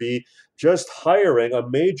it would be just hiring a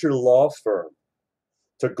major law firm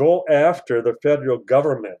to go after the federal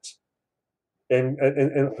government and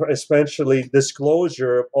especially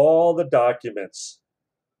disclosure of all the documents,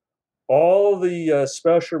 all the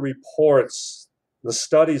special reports, the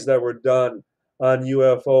studies that were done on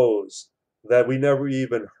UFOs that we never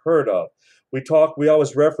even heard of. We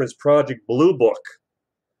always reference Project Blue Book,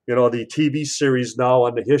 the TV series now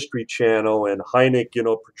on the History Channel, and Hynek,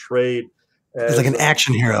 portrayed as like an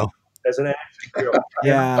action hero. as an action hero.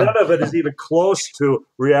 Yeah. And none of it is even close to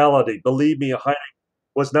reality. Believe me, Hynek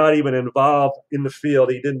was not even involved in the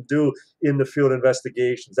field. He didn't do in the field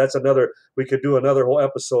investigations. That's we could do another whole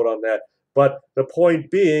episode on that. But the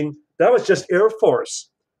point being, that was just Air Force.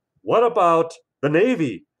 What about the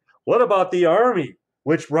Navy? What about the Army,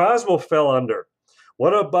 which Roswell fell under?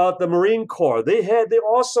 What about the Marine Corps? They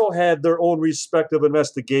also had their own respective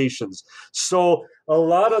investigations. So a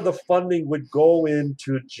lot of the funding would go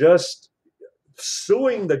into just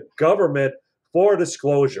suing the government for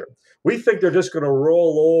disclosure. We think they're just going to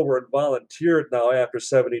roll over and volunteer it now after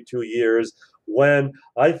 72 years, when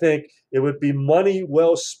I think it would be money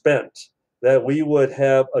well spent that we would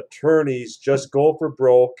have attorneys just go for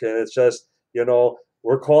broke. And it's just,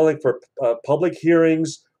 we're calling for public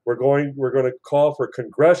hearings. We're going to call for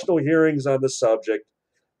congressional hearings on the subject,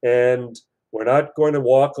 and we're not going to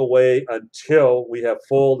walk away until we have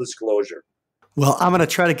full disclosure. Well, I'm going to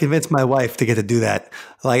try to convince my wife to get to do that.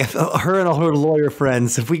 Like her and all her lawyer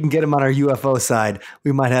friends, if we can get them on our UFO side,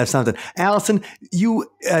 we might have something. Allison, you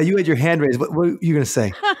had your hand raised. What were you going to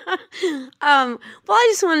say? Well, I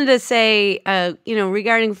just wanted to say,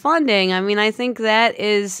 regarding funding, I mean, I think that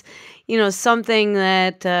is, something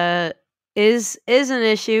that is an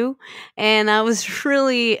issue. And I was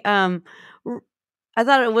really, I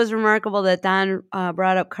thought it was remarkable that Don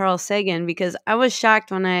brought up Carl Sagan, because I was shocked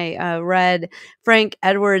when I read Frank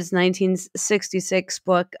Edwards' 1966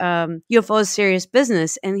 book, UFOs Serious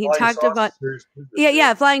Business. And he talked about,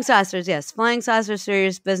 Flying Saucers. Yes. Flying Saucers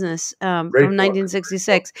Serious Business from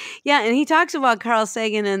 1966. Yeah. And he talks about Carl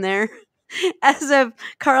Sagan in there as if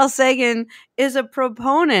Carl Sagan is a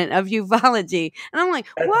proponent of ufology. And I'm like,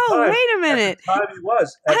 whoa, wait a minute. At the time he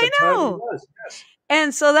was. I know. Yes.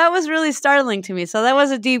 And so that was really startling to me. So that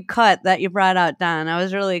was a deep cut that you brought out, Don. I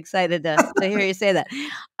was really excited to hear you say that.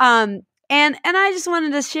 And I just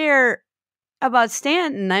wanted to share about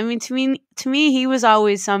Stanton. I mean, to me, he was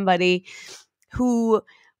always somebody who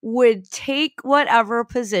would take whatever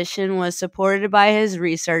position was supported by his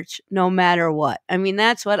research, no matter what. I mean,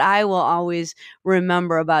 that's what I will always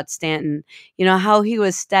remember about Stanton, how he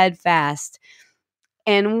was steadfast.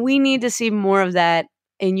 And we need to see more of that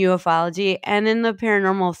in ufology and in the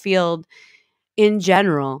paranormal field in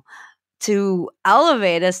general, to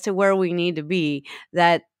elevate us to where we need to be,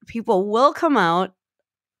 that people will come out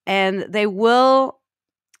and they will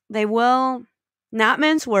not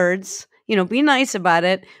mince words, be nice about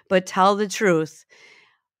it, but tell the truth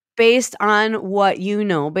based on what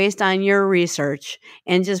based on your research,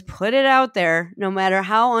 and just put it out there, no matter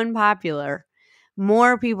how unpopular.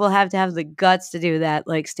 More people have to have the guts to do that,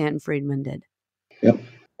 like Stanton Friedman did. Yep.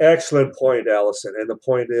 Excellent point, Allison. And the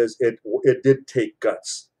point is, it did take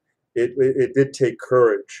guts. It did take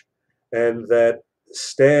courage. And that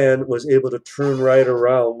Stan was able to turn right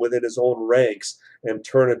around within his own ranks and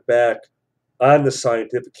turn it back on the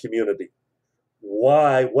scientific community.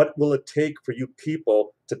 Why? What will it take for you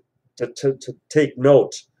people to take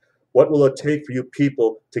note? What will it take for you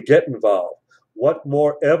people to get involved? What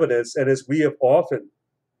more evidence? And as we have often,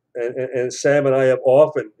 and Sam and I have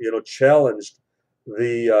often, challenged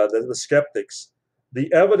the skeptics,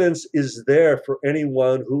 the evidence is there for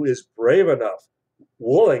anyone who is brave enough,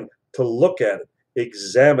 willing to look at it,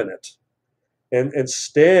 examine it. And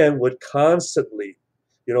Stan would constantly,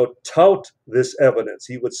 tout this evidence.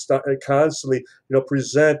 He would constantly,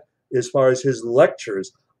 present as far as his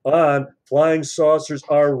lectures on flying saucers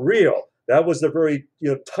are real. That was the very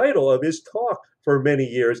title of his talk for many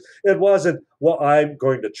years. It wasn't, well, I'm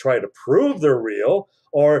going to try to prove they're real,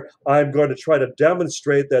 or I'm going to try to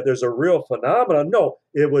demonstrate that there's a real phenomenon. No,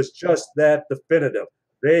 it was just that definitive.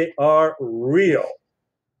 They are real.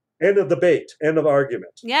 End of debate. End of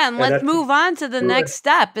argument. Yeah, and let's move on to the next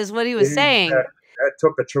step, is what he was saying. That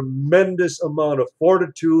took a tremendous amount of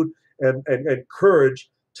fortitude and courage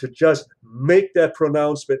to just make that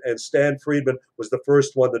pronouncement, and Stan Friedman was the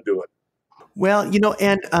first one to do it. Well,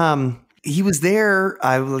 and he was there.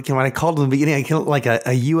 When I called him in the beginning, I called like a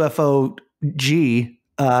UFO G,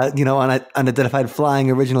 unidentified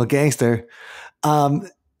flying original gangster,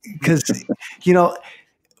 because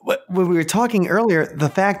when we were talking earlier, the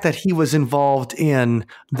fact that he was involved in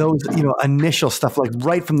those, initial stuff, like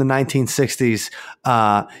right from the 1960s,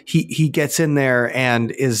 he gets in there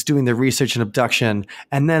and is doing the research and abduction.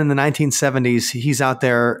 And then in the 1970s, he's out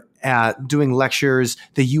there doing lectures.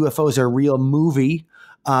 The UFOs Are Real movie,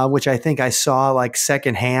 which I think I saw like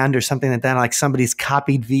secondhand or something like that, like somebody's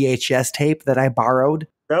copied VHS tape that I borrowed.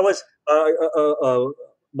 That was,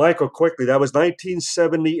 Michael, quickly, that was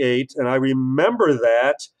 1978, and I remember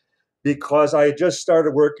that because I had just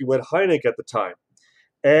started working with Hynek at the time.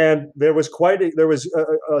 And there was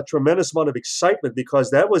a tremendous amount of excitement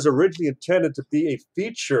because that was originally intended to be a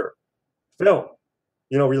feature film,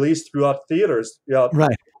 released throughout theaters throughout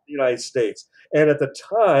Right. the United States. And at the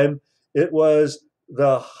time, it was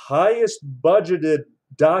the highest budgeted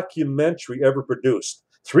documentary ever produced.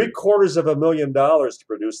 $750,000 to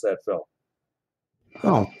produce that film.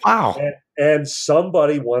 Oh, wow. And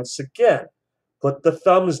somebody, once again, put the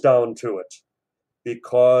thumbs down to it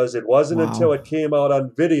because it wasn't until it came out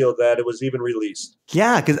on video that it was even released.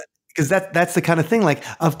 Yeah, because that's the kind of thing. Like,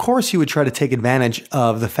 of course, you would try to take advantage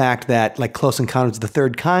of the fact that, like, Close Encounters of the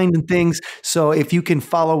Third Kind and things. So if you can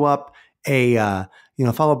follow up a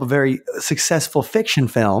very successful fiction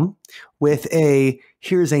film with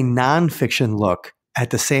here's a nonfiction look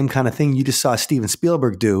at the same kind of thing you just saw Steven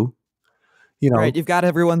Spielberg do. Right, you've got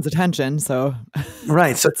everyone's attention, so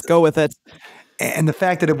right. So let's go with it. And the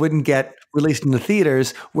fact that it wouldn't get released in the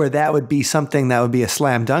theaters, where that would be something that would be a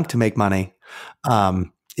slam dunk to make money,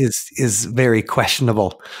 is very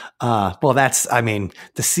questionable. Well, that's, the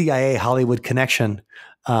CIA Hollywood connection.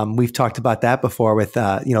 We've talked about that before with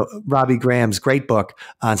Robbie Graham's great book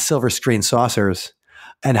on silver screen saucers,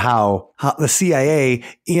 and how the CIA,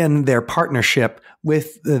 in their partnership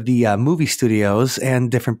with the movie studios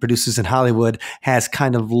and different producers in Hollywood, has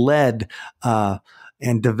kind of led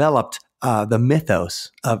and developed the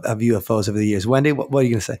mythos of UFOs over the years. Wendy, what are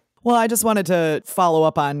you going to say? Well, I just wanted to follow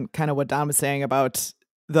up on kind of what Don was saying about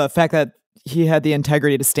the fact that he had the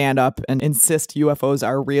integrity to stand up and insist UFOs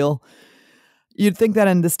are real. You'd think that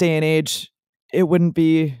in this day and age, it wouldn't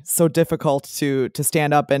be so difficult to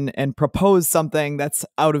stand up and propose something that's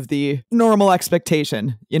out of the normal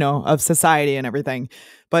expectation, of society and everything.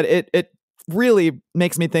 But it really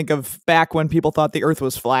makes me think of back when people thought the earth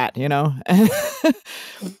was flat,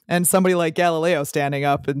 and somebody like Galileo standing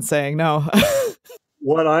up and saying no.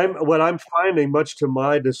 What I'm finding, much to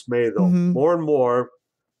my dismay, though, more and more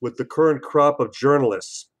with the current crop of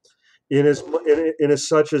journalists, in as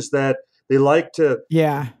such as that they like to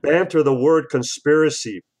banter the word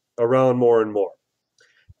conspiracy around more and more.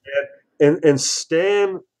 And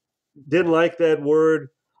Stan didn't like that word.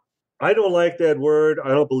 I don't like that word.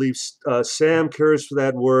 I don't believe Sam cares for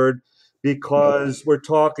that word, because we're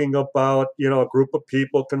talking about, a group of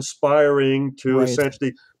people conspiring to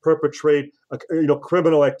essentially perpetrate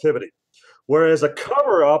criminal activity. Whereas a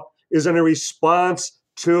cover-up is in a response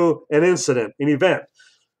to an incident, an event.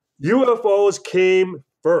 UFOs came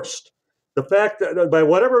first. The fact that by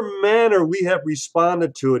whatever manner we have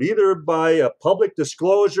responded to it, either by a public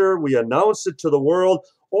disclosure, we announce it to the world,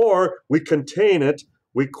 or we contain it,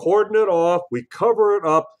 we cordon it off, we cover it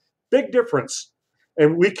up, big difference.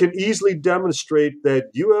 And we can easily demonstrate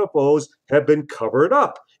that UFOs have been covered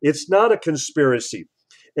up. It's not a conspiracy.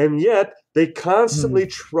 And yet they constantly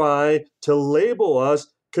try to label us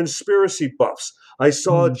conspiracy buffs. I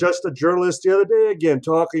saw just a journalist the other day again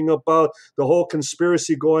talking about the whole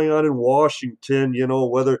conspiracy going on in Washington,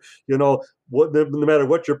 whether, no matter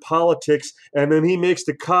what your politics. And then he makes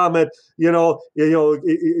the comment, tantamount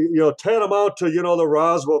to, the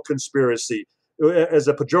Roswell conspiracy as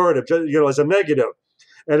a pejorative, as a negative.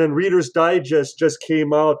 And then Reader's Digest just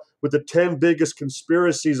came out with the 10 biggest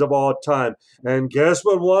conspiracies of all time. And guess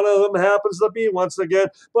what one of them happens to be, once again,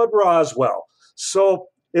 but Roswell. So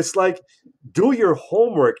it's like, do your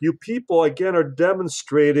homework. You people, again, are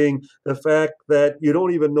demonstrating the fact that you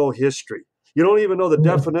don't even know history. You don't even know the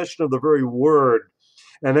definition of the very word.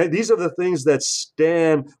 And these are the things that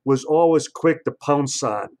Stan was always quick to pounce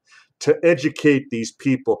on, to educate these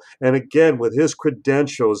people. And again, with his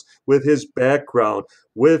credentials, with his background,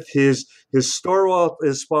 with his story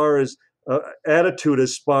as far as attitude,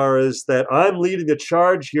 as far as that I'm leading the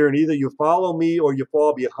charge here, and either you follow me or you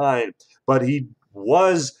fall behind. But he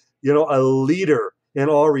was, a leader in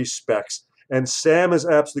all respects. And Sam is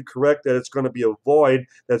absolutely correct that it's going to be a void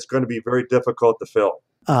that's going to be very difficult to fill.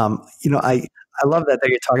 I love that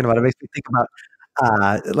you're talking about. It makes me think about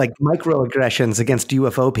like microaggressions against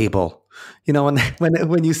UFO people.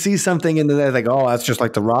 When you see something in there, like, oh, that's just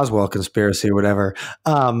like the Roswell conspiracy or whatever.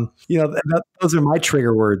 Those are my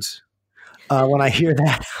trigger words. When I hear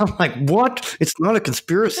that, I'm like, what? It's not a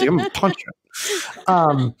conspiracy. I'm going to punch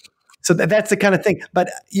you. So that's the kind of thing. But,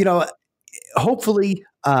 hopefully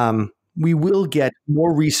we will get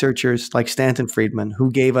more researchers like Stanton Friedman,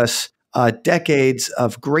 who gave us decades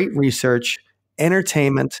of great research,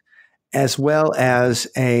 entertainment, as well as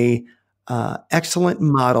a excellent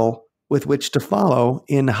model with which to follow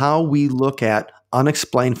in how we look at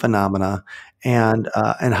unexplained phenomena and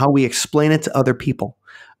how we explain it to other people.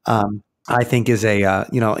 I think is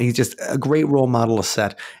he's just a great role model to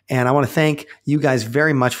set. And I want to thank you guys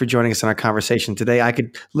very much for joining us in our conversation today. I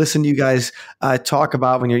could listen to you guys talk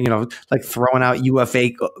about when you're, like throwing out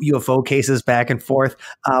UFO cases back and forth,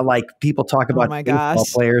 like people talk about my baseball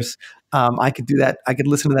gosh. players. I could do that. I could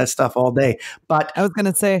listen to that stuff all day. But I was going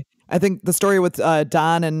to say, I think the story with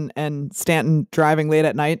Don and Stanton driving late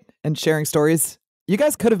at night and sharing stories, you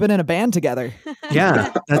guys could have been in a band together.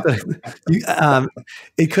 yeah,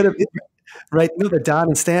 it could have. Right. No, the Don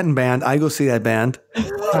and Stanton band. I go see that band.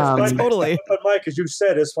 Totally. But Mike, as you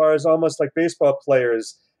said, as far as almost like baseball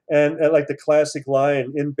players and like the classic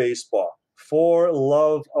line in baseball, for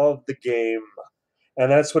love of the game. And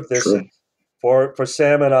that's what this is for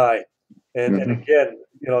Sam and I. And again,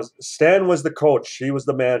 Stan was the coach. He was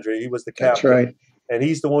the manager. He was the captain. That's right. And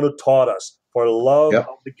he's the one who taught us for love of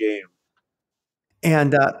the game.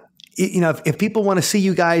 And, if people want to see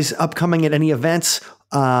you guys upcoming at any events,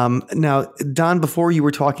 now, Don, before you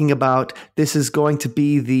were talking about this is going to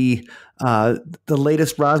be the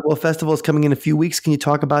latest Roswell Festival is coming in a few weeks. Can you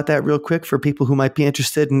talk about that real quick for people who might be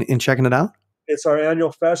interested in checking it out? It's our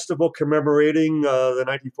annual festival commemorating the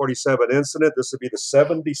 1947 incident. This will be the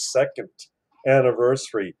 72nd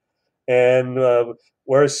anniversary. And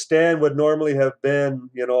whereas Stan would normally have been,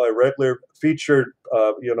 a regular featured,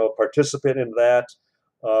 participant in that,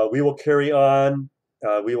 we will carry on.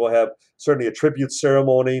 We will have certainly a tribute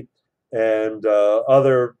ceremony and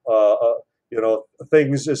other,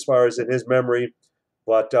 things as far as in his memory.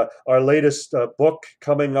 But our latest book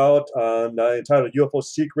coming out entitled UFO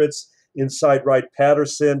Secrets Inside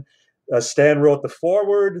Wright-Patterson. Stan wrote the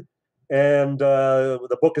foreword, and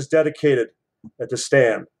the book is dedicated to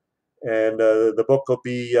Stan. And the book will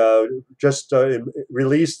be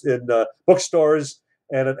released in bookstores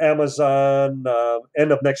and at Amazon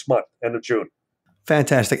end of next month, end of June.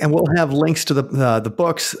 Fantastic. And we'll have links to the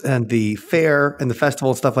books and the fair and the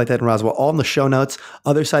festival and stuff like that in Roswell, all in the show notes,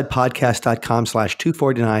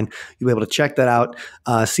 othersidepodcast.com/249. You'll be able to check that out,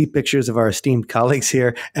 see pictures of our esteemed colleagues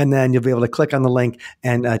here, and then you'll be able to click on the link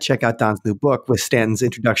and check out Don's new book with Stanton's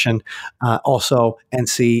introduction also, and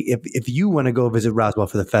see if you want to go visit Roswell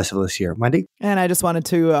for the festival this year. Wendy? And I just wanted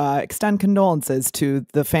to extend condolences to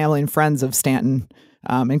the family and friends of Stanton,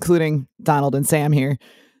 including Donald and Sam here.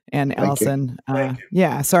 And Allison,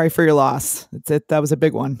 yeah, sorry for your loss. That was a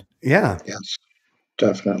big one. Yeah. Yes,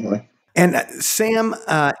 definitely. And Sam,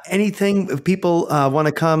 anything if people want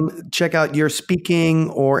to come check out your speaking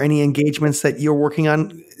or any engagements that you're working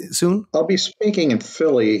on soon? I'll be speaking in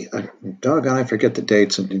Philly. Doggone, I forget the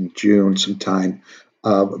dates, in June sometime.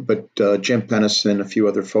 But Jim Pennison, a few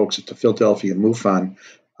other folks at the Philadelphia MUFON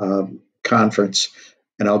conference.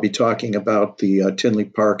 And I'll be talking about the Tinley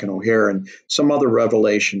Park and O'Hare and some other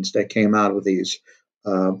revelations that came out of these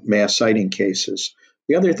mass sighting cases.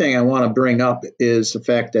 The other thing I want to bring up is the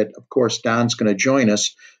fact that, of course, Don's going to join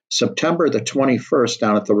us September the 21st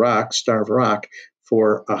down at the Rock, Starved Rock,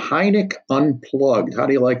 for a Hynek Unplugged. How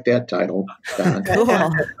do you like that title, Don? Cool.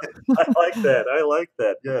 I like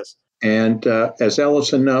that. Yes. And as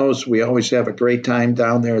Ellison knows, we always have a great time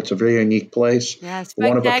down there. It's a very unique place. Yeah,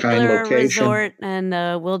 one-of-a-kind spectacular location. resort and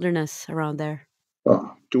wilderness around there.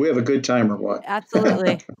 Oh, do we have a good time or what?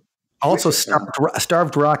 Absolutely. Also,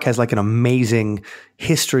 Starved Rock has like an amazing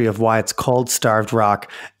history of why it's called Starved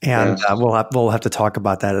Rock, and Yes. we'll have to talk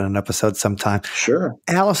about that in an episode sometime. Sure.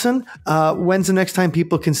 Allison, when's the next time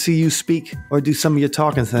people can see you speak or do some of your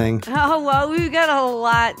talking thing? Oh, well, we've got a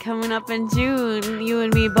lot coming up in June, you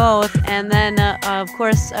and me both. And then, of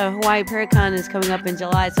course, Hawaii Paracon is coming up in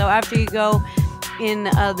July. So after you go in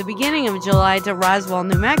the beginning of July to Roswell,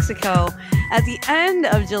 New Mexico, at the end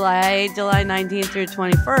of July 19th through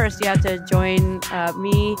 21st, you have to join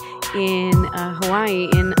me in Hawaii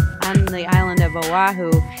on the island of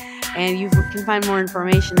Oahu. And you can find more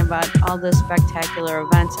information about all the spectacular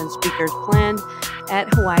events and speakers planned at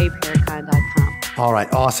hawaiiparacon.com. All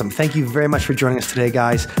right, awesome. Thank you very much for joining us today,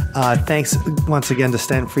 guys. Thanks once again to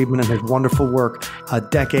Stanton Friedman and his wonderful work,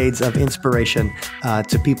 decades of inspiration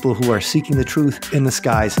to people who are seeking the truth in the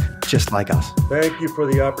skies, just like us. Thank you for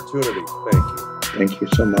the opportunity. Thank you. Thank you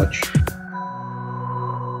so much.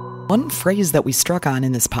 One phrase that we struck on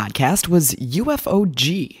in this podcast was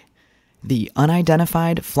UFOG, the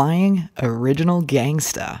Unidentified Flying Original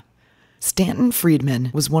Gangsta. Stanton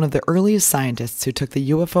Friedman was one of the earliest scientists who took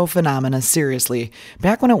the UFO phenomena seriously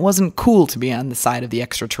back when it wasn't cool to be on the side of the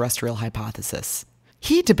extraterrestrial hypothesis.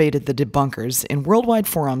 He debated the debunkers in worldwide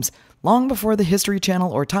forums long before the History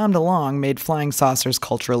Channel or Tom DeLonge made flying saucers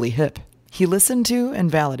culturally hip. He listened to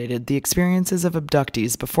and validated the experiences of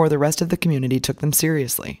abductees before the rest of the community took them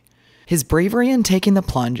seriously. His bravery in taking the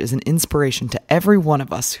plunge is an inspiration to every one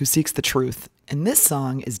of us who seeks the truth, and this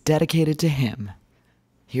song is dedicated to him.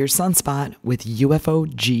 Here's Sunspot with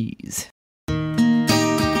UFO G's.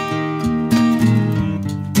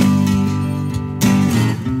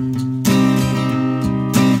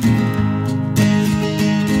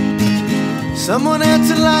 Someone had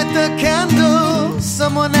to light the candle,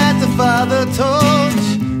 someone had to fire the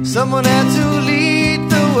torch, someone had to lead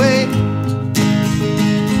the way.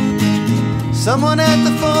 Someone had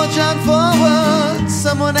to forge on forward,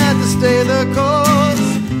 someone had to stay the course,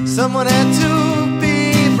 someone had to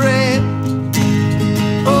be brave.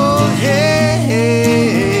 Oh hey,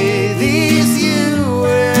 hey, these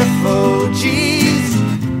UFO G's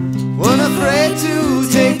weren't afraid to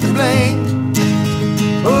take the blame.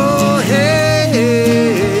 Oh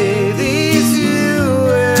hey, these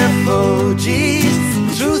UFO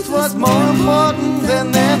G's, truth was more important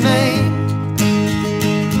than their name.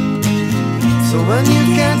 So when you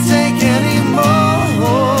can't take any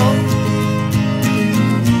more,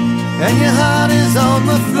 and your heart is on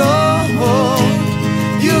the floor,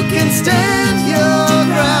 you can stand your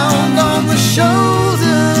ground on the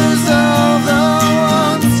shoulders of the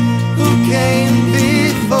ones who came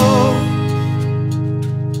before.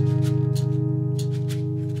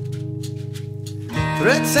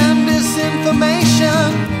 Threats and disinformation,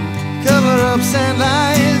 cover-ups and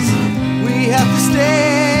lies, we have to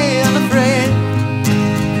stay unafraid.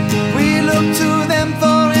 We look to them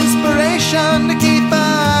for inspiration to keep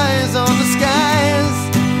eyes on the skies.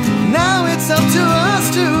 Now it's up to us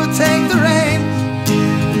to take the rein.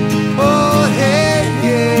 Oh hey,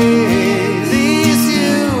 hey, these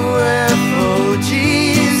UFO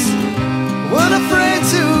G's weren't afraid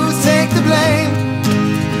to take the blame.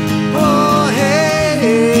 Oh hey,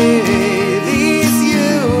 these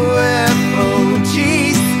UFO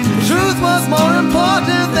G's, truth was more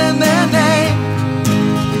important than their name.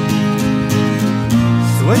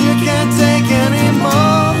 So when you can't take any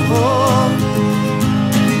more,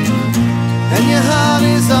 and your heart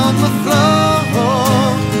is on the floor,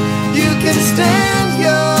 you can stand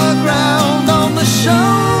your ground on the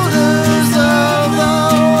shoulders of the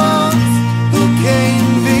ones who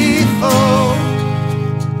came before.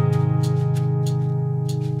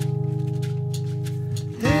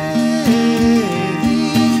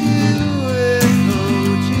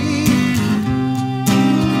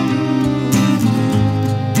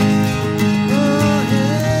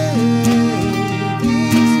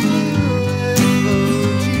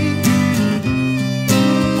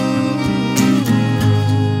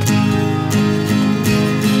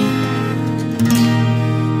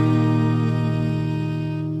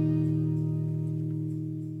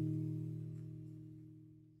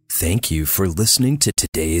 Thank you for listening to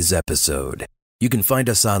today's episode. You can find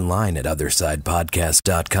us online at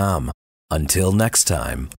othersidepodcast.com. Until next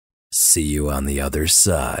time, see you on the other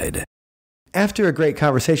side. After a great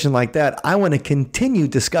conversation like that, I want to continue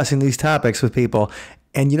discussing these topics with people.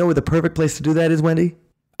 And you know where the perfect place to do that is, Wendy?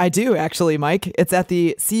 I do, actually, Mike. It's at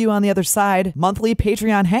the See You on the Other Side monthly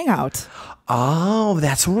Patreon hangout. Oh,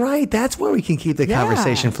 that's right. That's where we can keep the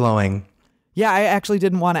conversation flowing. Yeah, I actually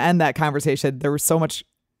didn't want to end that conversation. There was so much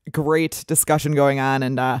great discussion going on,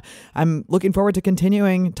 and I'm looking forward to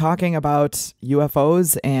continuing talking about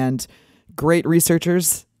UFOs and great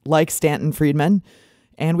researchers like Stanton Friedman.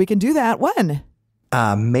 And we can do that when?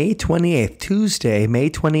 May 28th, Tuesday, May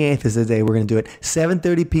 28th is the day we're going to do it,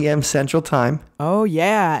 7:30 p.m. Central Time. Oh,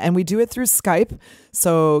 yeah. And we do it through Skype.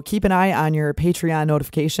 So keep an eye on your Patreon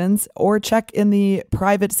notifications or check in the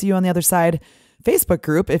private See You on the Other Side Facebook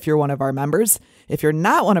group if you're one of our members. If you're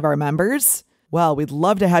not one of our members, well, we'd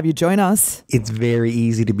love to have you join us. It's very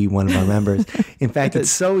easy to be one of our members. In fact, it's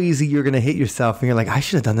so easy you're going to hit yourself and you're like, I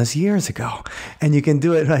should have done this years ago. And you can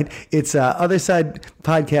do it, right? It's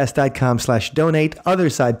othersidepodcast.com/donate.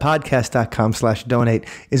 Othersidepodcast.com/donate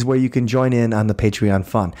is where you can join in on the Patreon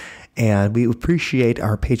fun. And we appreciate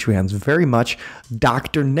our Patreons very much.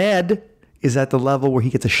 Dr. Ned is at the level where he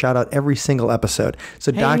gets a shout out every single episode.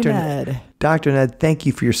 So Hey, Dr. Ned, thank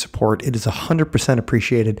you for your support. It is 100%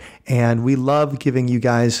 appreciated. And we love giving you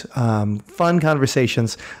guys fun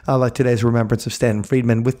conversations like today's Remembrance of Stanton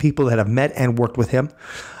Friedman with people that have met and worked with him.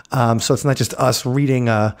 So it's not just us reading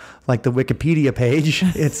like the Wikipedia page.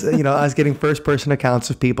 It's us getting first person accounts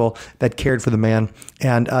of people that cared for the man,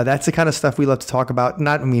 and that's the kind of stuff we love to talk about.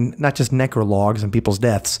 Not just necrologs and people's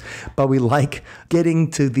deaths, but we like getting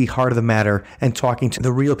to the heart of the matter and talking to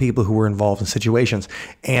the real people who were involved in situations.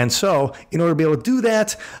 And so, in order to be able to do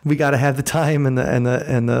that, we got to have the time and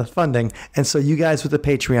the funding. And so, you guys with the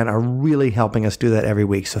Patreon are really helping us do that every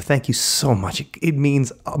week. So thank you so much. It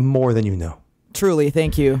means more than you know. Truly,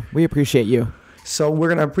 thank you. We appreciate you. So we're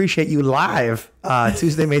going to appreciate you live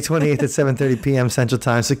Tuesday, May 28th at 7:30 p.m. Central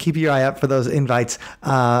Time. So keep your eye out for those invites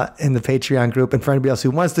in the Patreon group. And for anybody else who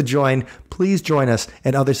wants to join, please join us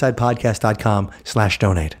at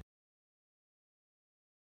othersidepodcast.com/donate.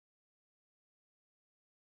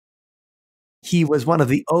 He was one of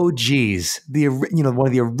the OGs, one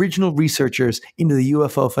of the original researchers into the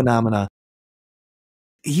UFO phenomena.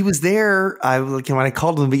 He was there. When I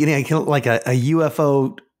called him in the beginning, I called like a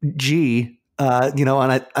UFO G,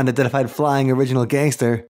 unidentified flying original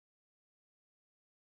gangster.